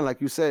 And again, like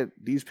you said,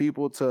 these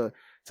people to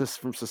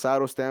from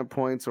societal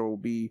standpoints or will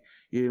be,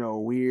 you know,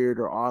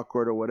 weird or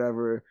awkward or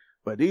whatever,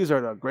 but these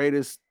are the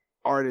greatest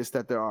artists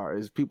that there are,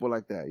 is people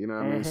like that, you know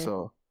what I mean?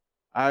 So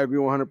I agree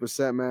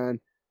 100%, man.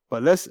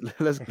 But let's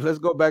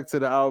go back to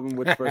the album,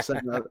 which for a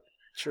second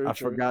I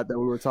forgot that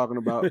we were talking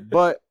about.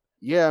 But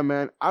yeah,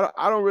 man, I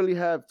don't really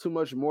have too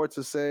much more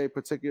to say,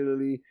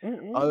 particularly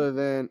other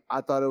than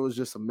I thought it was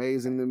just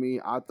amazing to me.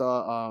 I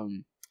thought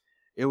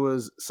it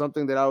was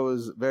something that I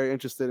was very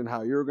interested in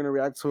how you were going to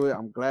react to it.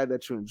 I'm glad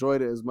that you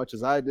enjoyed it as much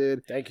as I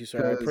did. Thank you,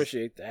 sir. I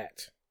appreciate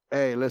that.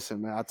 Hey,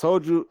 listen, man, I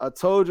told you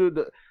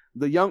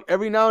the young,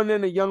 every now and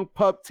then the young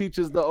pup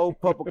teaches the old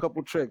pup a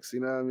couple tricks.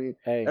 You know what I mean?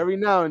 Hey, every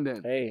now and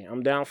then. Hey,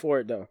 I'm down for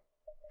it though.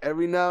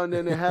 Every now and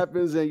then it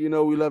happens, and you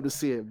know we love to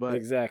see it. But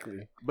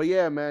exactly. But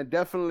yeah, man,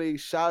 definitely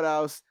shout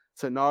outs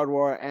to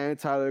Nardwuar and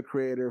Tyler,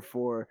 Creator,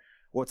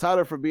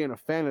 Tyler for being a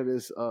fan of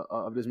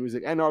this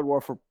music, and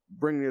Nardwuar for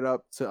bringing it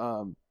up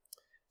to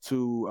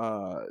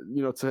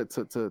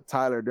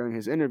Tyler during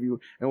his interview.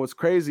 And what's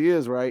crazy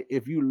is, right,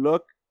 if you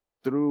look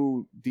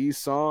through these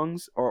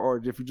songs,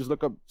 or if you just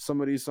look up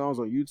some of these songs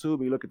on YouTube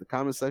and you look at the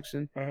comment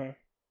section,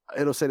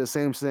 it'll say the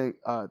same thing.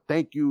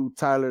 Thank you,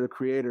 Tyler, the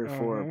Creator,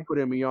 for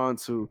putting me on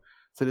to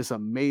this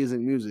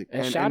amazing music.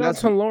 And shout out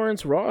to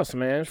Lawrence Ross,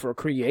 man, for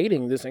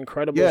creating this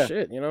incredible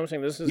shit. You know what I'm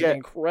saying? This is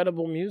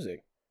incredible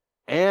music.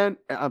 And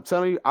I'm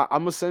telling you, I'm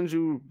going to send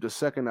you the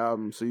second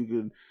album so you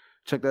can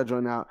check that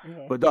joint out.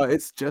 But dog,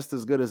 it's just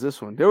as good as this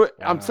one.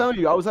 I'm telling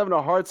you, I was having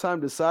a hard time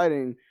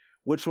deciding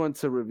which one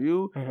to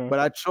review, but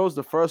I chose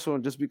the first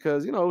one just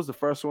because, you know, it was the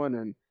first one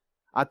and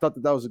I thought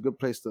that was a good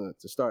place to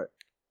start.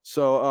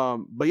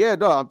 So, but yeah,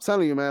 dog, I'm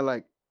telling you, man,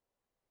 like,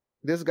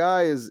 this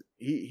guy is,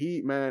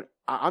 man,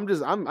 I'm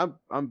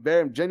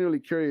genuinely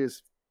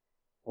curious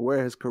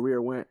where his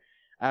career went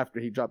after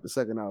he dropped the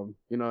second album,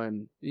 you know,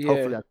 and Yeah.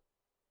 hopefully I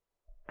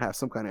have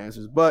some kind of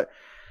answers. But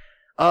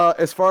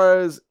as far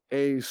as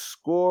a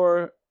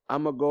score,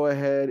 I'm gonna go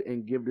ahead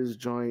and give this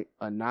joint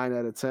a 9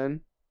 out of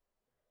 10.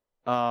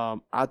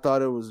 I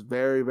thought it was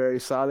very, very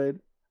solid.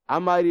 I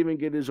might even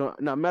give this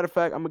joint. No, matter of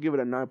fact, I'm gonna give it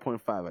a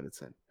 9.5 out of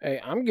 10.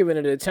 Hey, I'm giving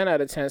it a 10 out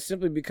of 10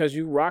 simply because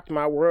you rocked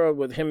my world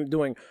with him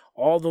doing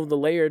all of the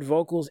layered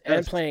vocals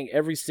and playing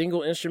every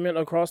single instrument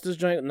across this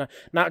joint,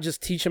 not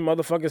just teaching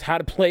motherfuckers how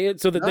to play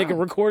it so that they can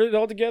record it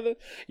all together.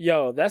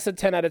 Yo, that's a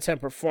 10 out of 10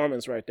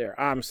 performance right there.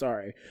 I'm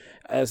sorry.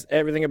 As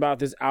everything about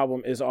this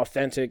album is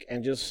authentic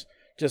and just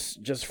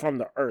from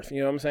the earth. You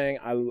know what I'm saying?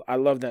 I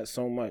love that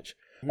so much.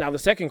 Now, the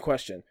second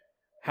question,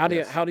 how do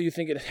you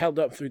think it held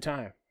up through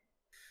time?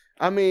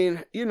 I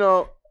mean, you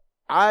know,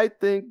 I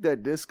think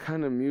that this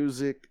kind of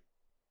music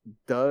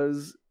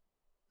does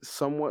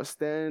somewhat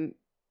stand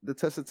the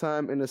test of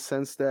time in the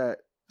sense that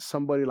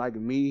somebody like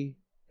me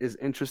is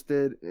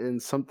interested in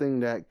something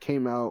that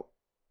came out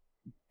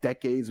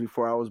decades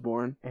before I was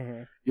born.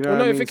 Mm-hmm. You know, well,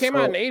 no, what I if mean? it came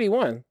out in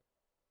 81.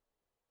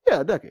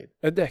 Yeah, a decade.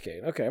 A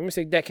decade. Okay, let me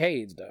say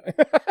decades, though.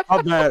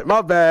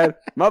 My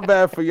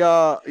bad for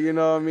y'all, you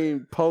know what I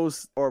mean,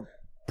 post or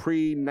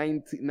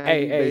pre-1990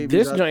 Hey,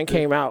 this joint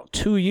came out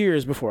 2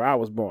 years before I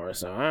was born,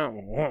 so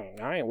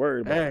I ain't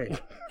worried about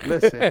it.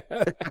 Listen.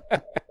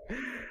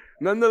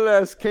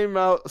 Nonetheless, came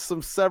out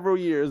several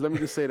years. Let me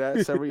just say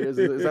that. Several years.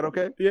 Is that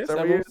okay? Yeah,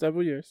 several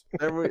years.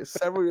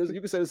 Several years. You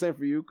can say the same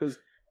for you because,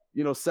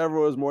 you know,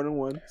 several is more than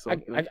one. So I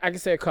can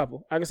say a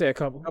couple.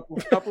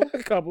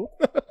 Couple.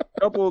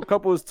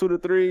 Couple is 2 to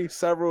 3.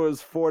 Several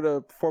is 4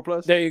 to 4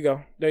 plus. There you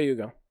go.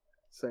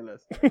 Say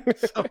less.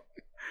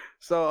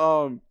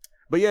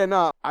 But yeah,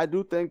 no, I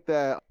do think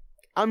that,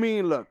 I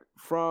mean, look,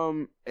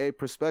 from a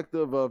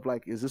perspective of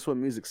like, is this what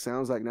music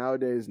sounds like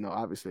nowadays? No,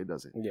 obviously it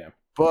doesn't. Yeah.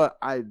 But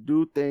I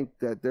do think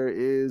that there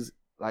is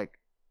like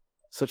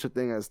such a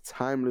thing as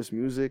timeless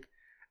music.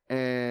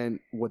 And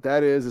what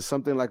that is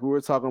something like we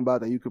were talking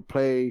about that you could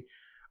play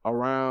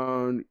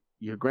around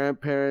your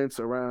grandparents,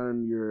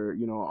 around your,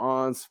 you know,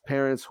 aunts,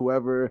 parents,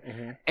 whoever,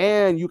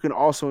 and you can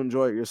also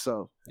enjoy it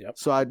yourself. Yep.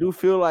 So I do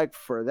feel like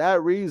for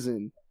that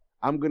reason,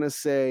 I'm going to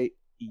say,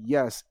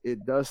 yes,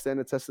 it does stand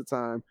the test of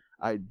time.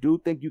 I do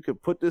think you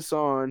could put this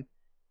on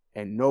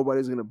and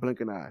nobody's going to blink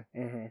an eye.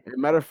 As a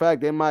matter of fact,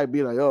 they might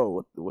be like,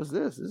 oh, what's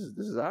this?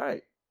 This is all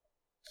right.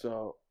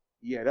 So,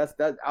 yeah, that's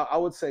that. I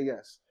would say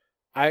yes.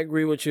 I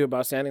agree with you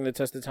about standing the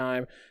test of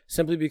time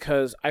simply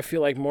because I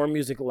feel like more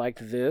music like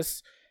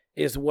this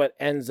is what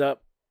ends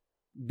up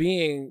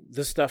being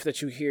the stuff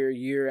that you hear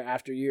year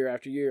after year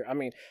after year. I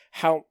mean,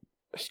 how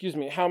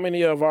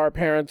many of our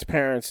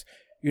parents,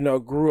 you know,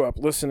 grew up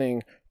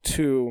listening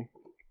to,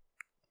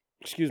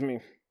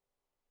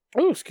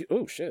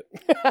 oh shit.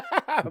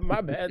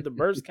 My bad. The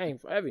burst came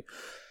heavy.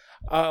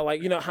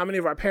 Like, you know, how many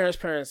of our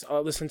parents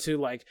listened to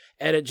like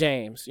Etta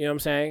James, you know what I'm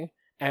saying?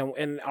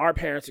 And our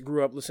parents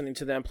grew up listening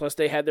to them. Plus,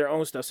 they had their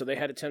own stuff. So they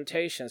had the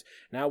Temptations.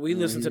 Now we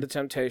listen to the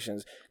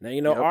Temptations. Now,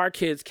 you know, our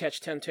kids catch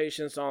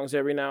Temptation songs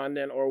every now and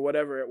then or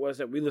whatever it was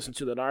that we listened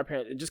to that our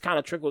parents. It just kind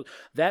of trickles.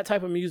 That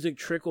type of music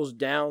trickles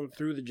down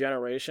through the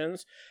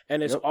generations.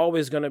 And it's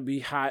always going to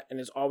be hot. And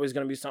it's always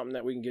going to be something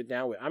that we can get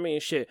down with. I mean,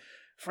 shit.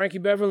 Frankie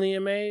Beverly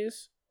and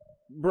Maze.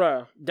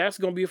 Bruh, that's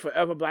going to be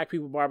forever black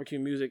people barbecue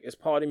music. It's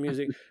party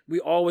music.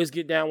 We always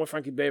get down when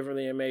Frankie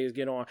Beverly and Maze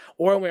get on,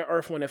 or when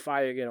Earth, Wind, and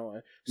Fire get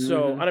on.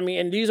 So, I mean,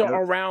 and these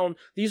are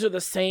these are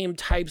the same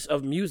types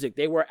of music.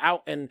 They were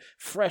out and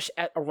fresh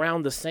at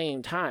around the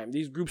same time.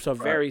 These groups are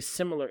very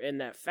similar in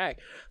that fact.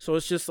 So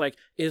it's just like,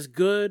 it's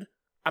good.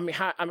 I mean,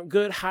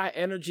 good high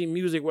energy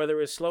music, whether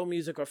it's slow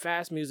music or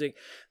fast music,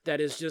 that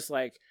is just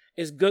like,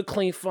 it's good,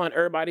 clean fun.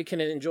 Everybody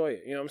can enjoy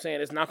it. You know what I'm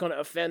saying? It's not going to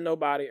offend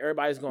nobody.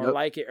 Everybody's going to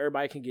like it.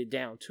 Everybody can get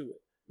down to it.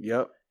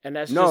 Yep. And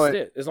that's just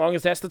it. As long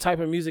as that's the type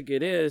of music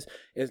it is,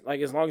 it's like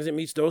as long as it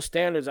meets those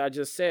standards I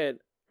just said,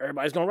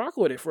 everybody's going to rock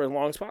with it for as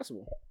long as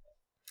possible.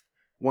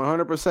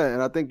 100%.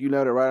 And I think you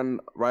nailed it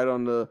right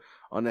on the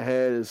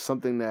head. Is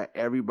something that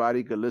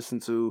everybody could listen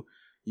to,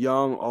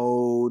 young,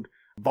 old,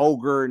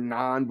 vulgar,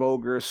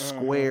 non-vulgar,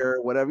 square,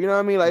 whatever. You know what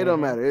I mean? Like, it don't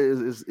matter.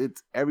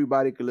 It's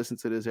everybody could listen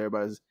to this.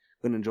 Everybody's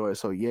gonna enjoy it.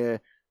 So yeah,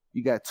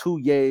 you got 2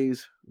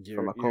 yays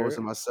from my co-host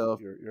and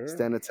myself.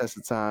 Stand the test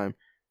of time.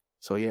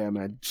 So yeah,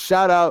 man.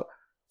 Shout out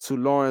to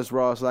Lawrence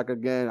Ross. Like,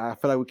 again, I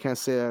feel like we can't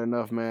say that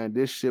enough, man.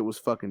 This shit was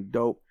fucking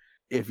dope.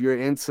 If you're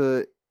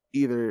into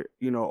either,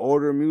 you know,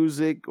 older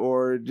music,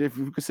 or if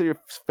you consider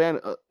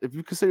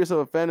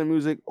yourself a fan of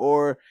music,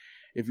 or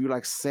if you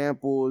like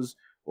samples,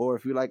 or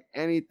if you like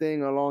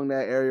anything along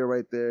that area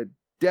right there,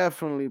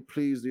 definitely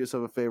please do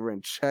yourself a favor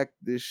and check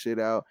this shit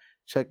out.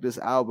 Check this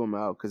album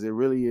out, because it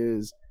really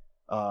is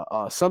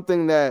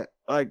something that,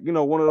 like, you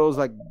know, one of those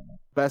like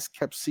best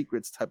kept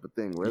secrets type of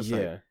thing. Where it's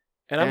like,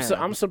 and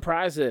I'm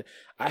surprised that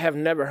I have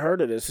never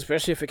heard of this,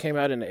 especially if it came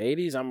out in the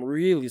 80s. I'm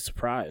really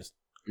surprised.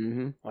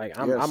 Like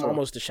I'm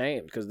almost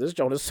ashamed because this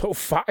joint is so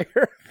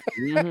fire.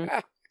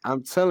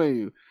 I'm telling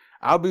you,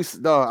 when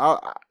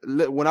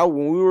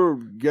we were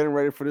getting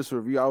ready for this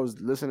review, I was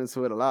listening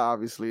to it a lot,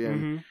 obviously,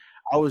 and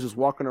I was just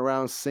walking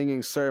around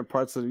singing certain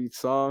parts of each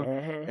song,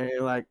 and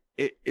like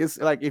it's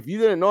like if you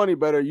didn't know any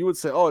better, you would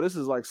say, "Oh, this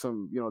is like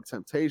some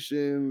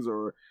Temptations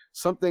or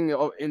something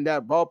in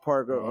that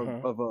ballpark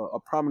of a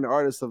prominent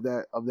artist of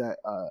that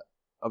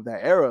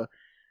era."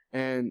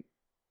 And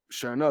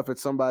sure enough,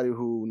 it's somebody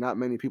who not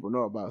many people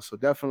know about. So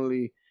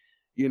definitely,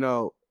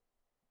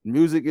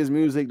 music is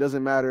music.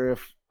 Doesn't matter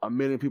if a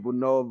million people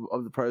know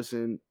of the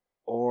person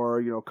or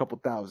a couple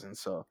thousand.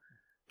 So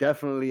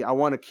definitely,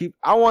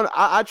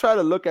 I try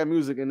to look at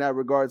music in that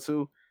regard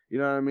too. You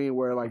know what I mean?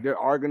 Where like there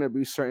are gonna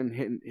be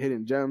certain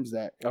hidden gems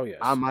that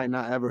I might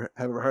not ever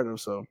heard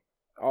of. So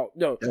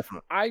no,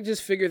 definitely. I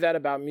just figured that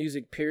about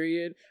music.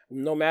 Period.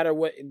 No matter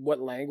what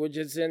language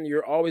it's in,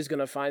 you're always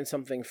gonna find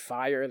something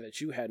fire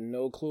that you had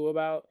no clue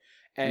about.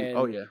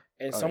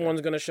 And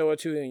someone's gonna show it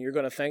to you, and you're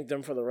gonna thank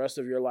them for the rest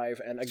of your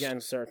life. And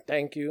again, sir,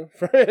 thank you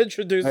for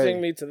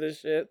introducing me to this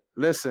shit.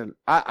 Listen,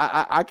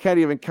 I can't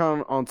even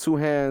count on two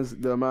hands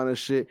the amount of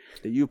shit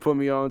that you put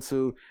me on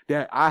to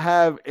that I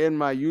have in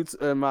my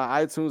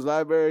iTunes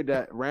library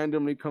that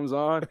randomly comes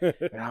on,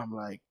 and I'm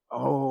like,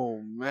 oh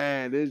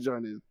man, this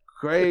joint is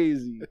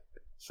crazy.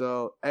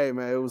 So hey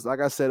man, it was like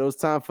I said, it was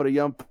time for the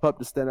young pup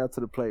to stand out to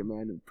the plate,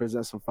 man, and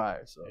present some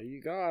fire. So there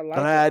you go. I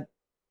like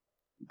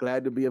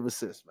Glad to be of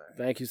assist, man.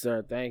 Thank you,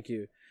 sir. Thank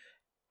you.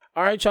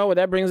 All right, y'all. Well,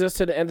 that brings us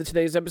to the end of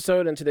today's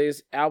episode and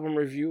today's album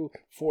review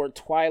for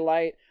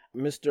Twilight,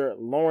 Mr.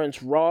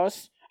 Lawrence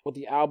Ross with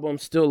the album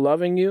Still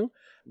Loving You.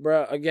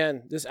 Bruh,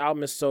 again, this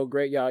album is so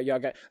great, y'all. Y'all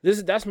got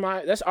this.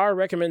 That's our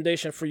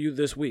recommendation for you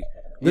this week.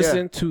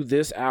 Listen to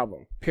this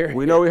album. Period.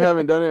 We know we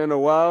haven't done it in a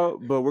while,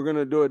 but we're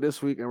gonna do it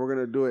this week, and we're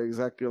gonna do it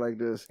exactly like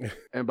this.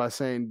 And by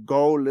saying,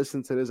 go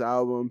listen to this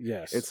album.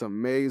 Yes, it's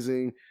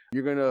amazing.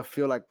 You're gonna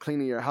feel like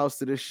cleaning your house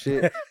to this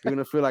shit. You're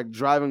gonna feel like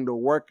driving to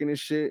work in this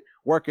shit,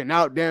 working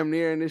out damn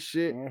near in this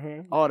shit,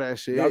 all that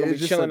shit. Y'all gonna be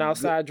chilling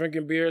outside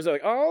drinking beers,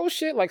 like oh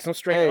shit, like some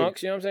straight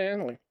unks. You know what I'm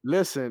saying? Like,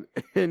 listen,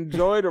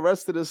 enjoy the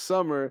rest of the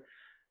summer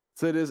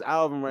to this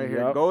album right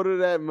here. Go to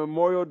that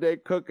Memorial Day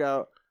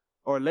cookout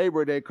or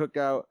Labor Day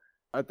cookout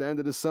at the end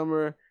of the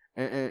summer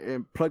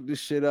and plug this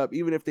shit up,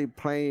 even if they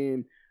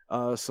playing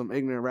some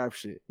ignorant rap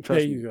shit.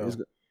 Trust me,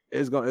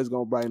 it's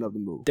gonna brighten up the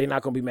mood. They're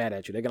not gonna be mad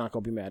at you. They're not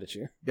gonna be mad at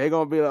you. They're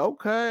gonna be like,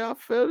 okay, I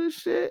feel this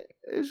shit.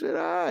 This shit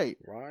all right.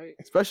 Right.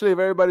 Especially if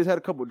everybody's had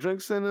a couple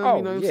drinks in them.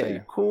 You know what I'm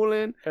saying?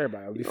 Cooling.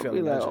 Everybody will be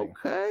feeling like,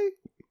 okay,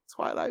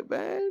 Twilight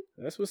band.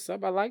 That's what's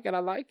up. I like it. I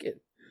like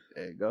it.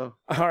 There you go.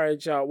 All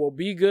right, y'all. Well,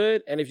 be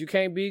good. And if you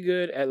can't be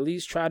good, at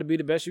least try to be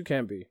the best you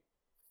can be.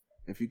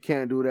 If you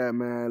can't do that,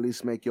 man, at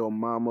least make your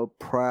mama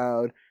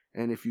proud.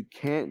 And if you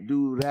can't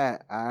do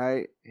that, all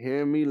right,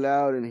 hear me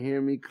loud and hear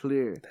me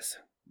clear.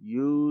 Listen.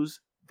 Use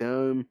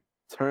them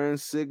turn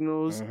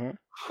signals.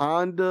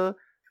 Honda,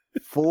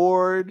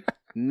 Ford,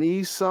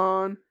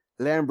 Nissan,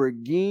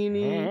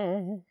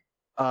 Lamborghini,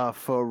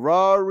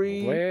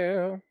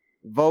 Ferrari,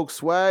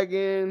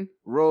 Volkswagen,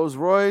 Rolls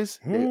Royce.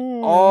 They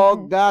all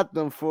got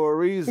them for a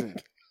reason.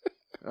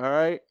 All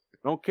right?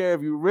 Don't care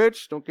if you're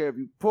rich. Don't care if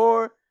you're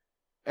poor.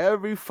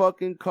 Every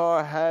fucking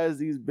car has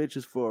these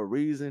bitches for a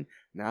reason.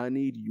 Now I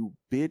need you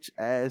bitch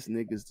ass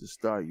niggas to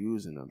start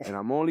using them. And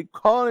I'm only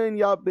calling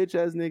y'all bitch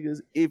ass niggas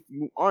if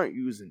you aren't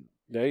using them.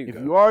 There you go.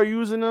 If you are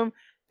using them,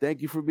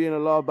 thank you for being a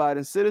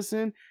law-abiding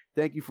citizen.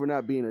 Thank you for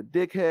not being a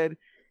dickhead.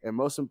 And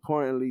most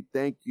importantly,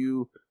 thank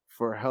you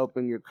for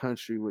helping your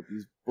country with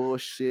these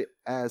bullshit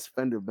ass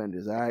fender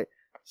benders. All right.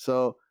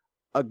 So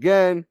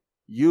again,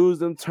 use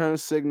them turn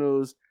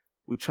signals.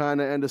 We're trying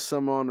to end the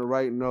summer on the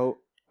right note.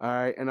 All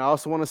right. And I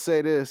also want to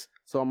say this.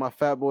 So all my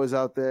fat boys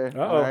out there.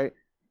 All right.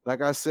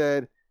 Like I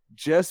said,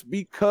 just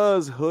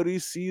because hoodie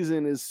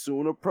season is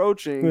soon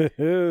approaching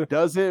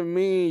doesn't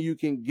mean you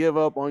can give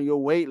up on your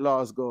weight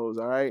loss goals.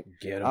 All right.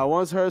 I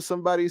once heard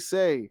somebody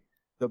say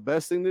the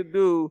best thing to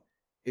do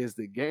is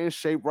to get in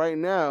shape right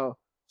now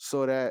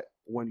so that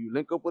when you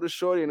link up with a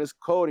shorty and it's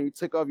cold and you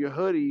take off your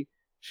hoodie,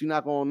 she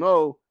not going to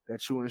know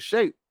that you in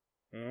shape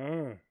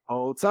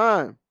whole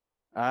time.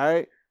 All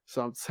right.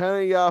 So I'm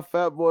telling y'all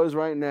fat boys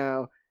right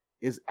now,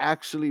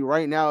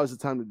 right now is the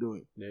time to do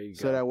it. There you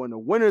go. So that when the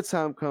winter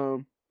time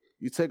comes,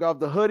 you take off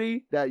the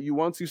hoodie that you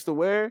once used to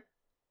wear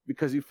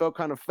because you felt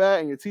kind of fat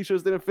and your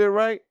t-shirts didn't fit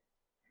right.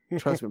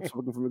 Trust me, I'm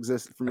speaking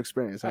from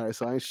experience. All right,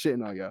 so I ain't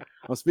shitting on y'all.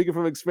 I'm speaking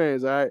from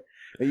experience. All right,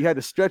 and you had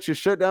to stretch your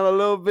shirt down a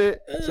little bit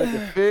so it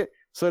can fit,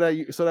 so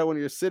that when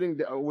you're sitting,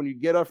 when you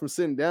get up from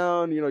sitting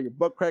down, your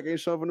butt crack ain't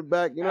showing from the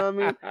back. You know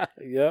what I mean?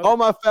 Yeah. All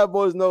my fat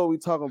boys know what we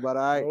talking about.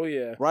 All right. Oh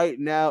yeah. Right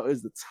now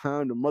is the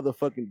time to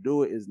motherfucking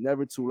do it. It's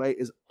never too late.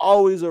 It's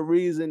always a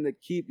reason to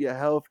keep your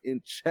health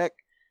in check.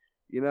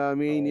 You know what I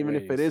mean? Always. Even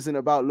if it isn't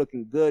about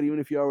looking good, even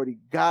if you already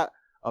got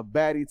a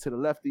baddie to the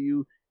left of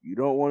you, you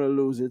don't want to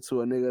lose it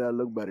to a nigga that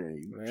look better than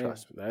you. Man,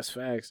 trust me. That's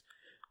facts.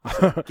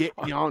 Get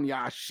me on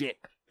y'all shit.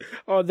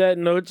 On that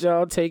note,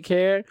 y'all, take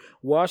care.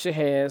 Wash your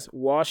hands.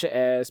 Wash your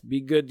ass.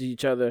 Be good to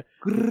each other.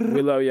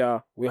 We love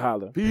y'all. We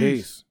holler.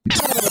 Peace.